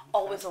says,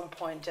 always on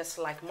point, just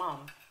like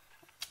mom.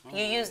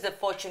 You use the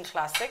Fortune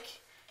Classic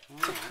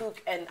to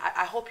cook, and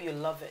I hope you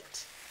love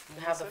it.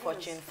 You have the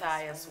Fortune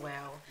Thigh as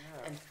well,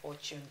 and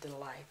Fortune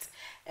Delight.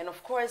 And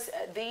of course,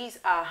 these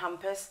are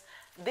hampers.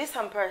 This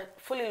hamper,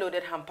 fully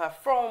loaded hamper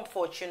from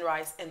Fortune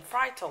Rice and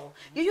Fritol.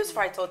 You use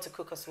Fritol to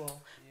cook as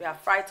well. We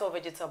have Fritol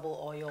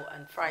vegetable oil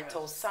and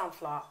Fritol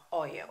sunflower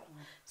oil.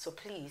 So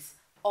please,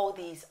 all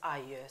these are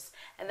yours.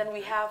 And then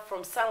we have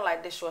from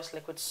Sunlight dishwash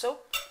liquid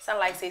soap.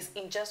 Sunlight says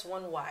in just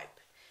one wipe,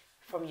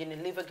 from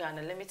Unilever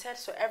Ghana Limited.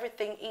 So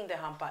everything in the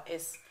hamper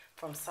is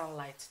from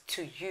Sunlight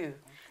to you.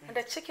 And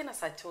the chicken,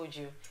 as I told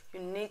you,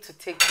 you need to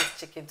take this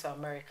chicken to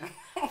America.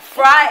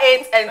 Fry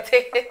it and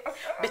take it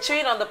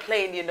between on the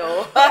plane, you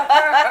know.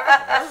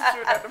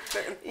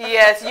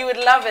 Yes, you would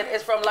love it.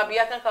 It's from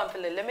JAMAICAN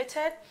Company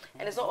Limited.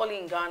 And it's not only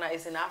in Ghana,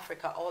 it's in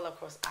Africa, all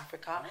across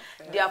Africa.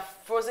 Their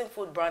frozen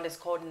food brand is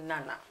called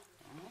Nana.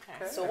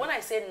 So when I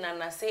say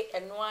Nana, say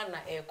Enwa na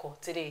Eko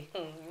today.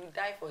 You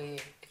die for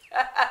it.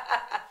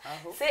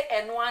 Say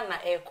Enwa na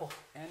Eko.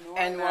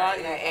 Enwa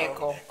na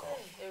Eko.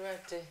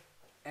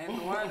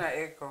 Enwa na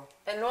Eko.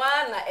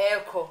 Enwa na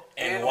Eko.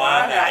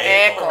 Enwa na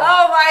Eko.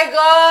 Oh my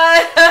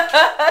God.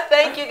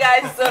 Thank you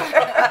guys so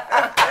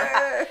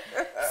much.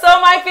 So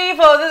my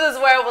people, this is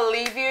where we'll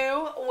leave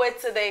you with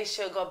today's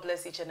show. God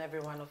bless each and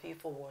every one of you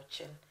for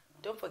watching.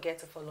 Don't forget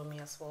to follow me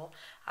as well.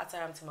 I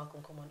am Tima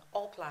Kumkum on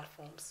all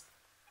platforms.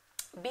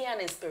 Be an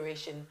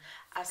inspiration,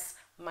 as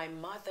my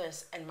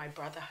mothers and my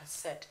brother has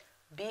said.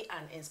 Be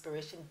an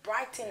inspiration.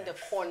 Brighten the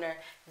corner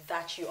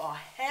that you are.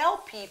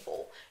 Help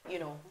people. You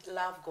know,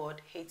 love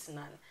God, hates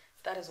none.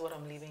 That is what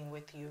I'm leaving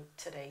with you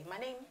today. My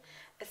name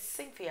is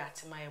Cynthia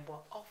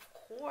Timayabo. Of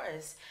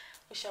course,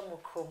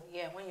 Ushamukro.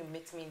 Yeah, when you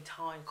meet me in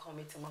town, call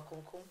me Tima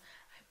Kumkum.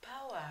 I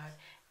bow out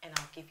and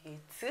I'll give you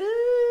to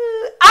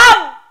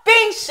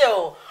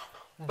Abenshow.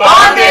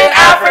 Bonding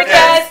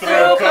Africans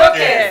through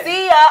cooking.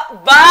 See ya.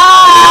 Bye.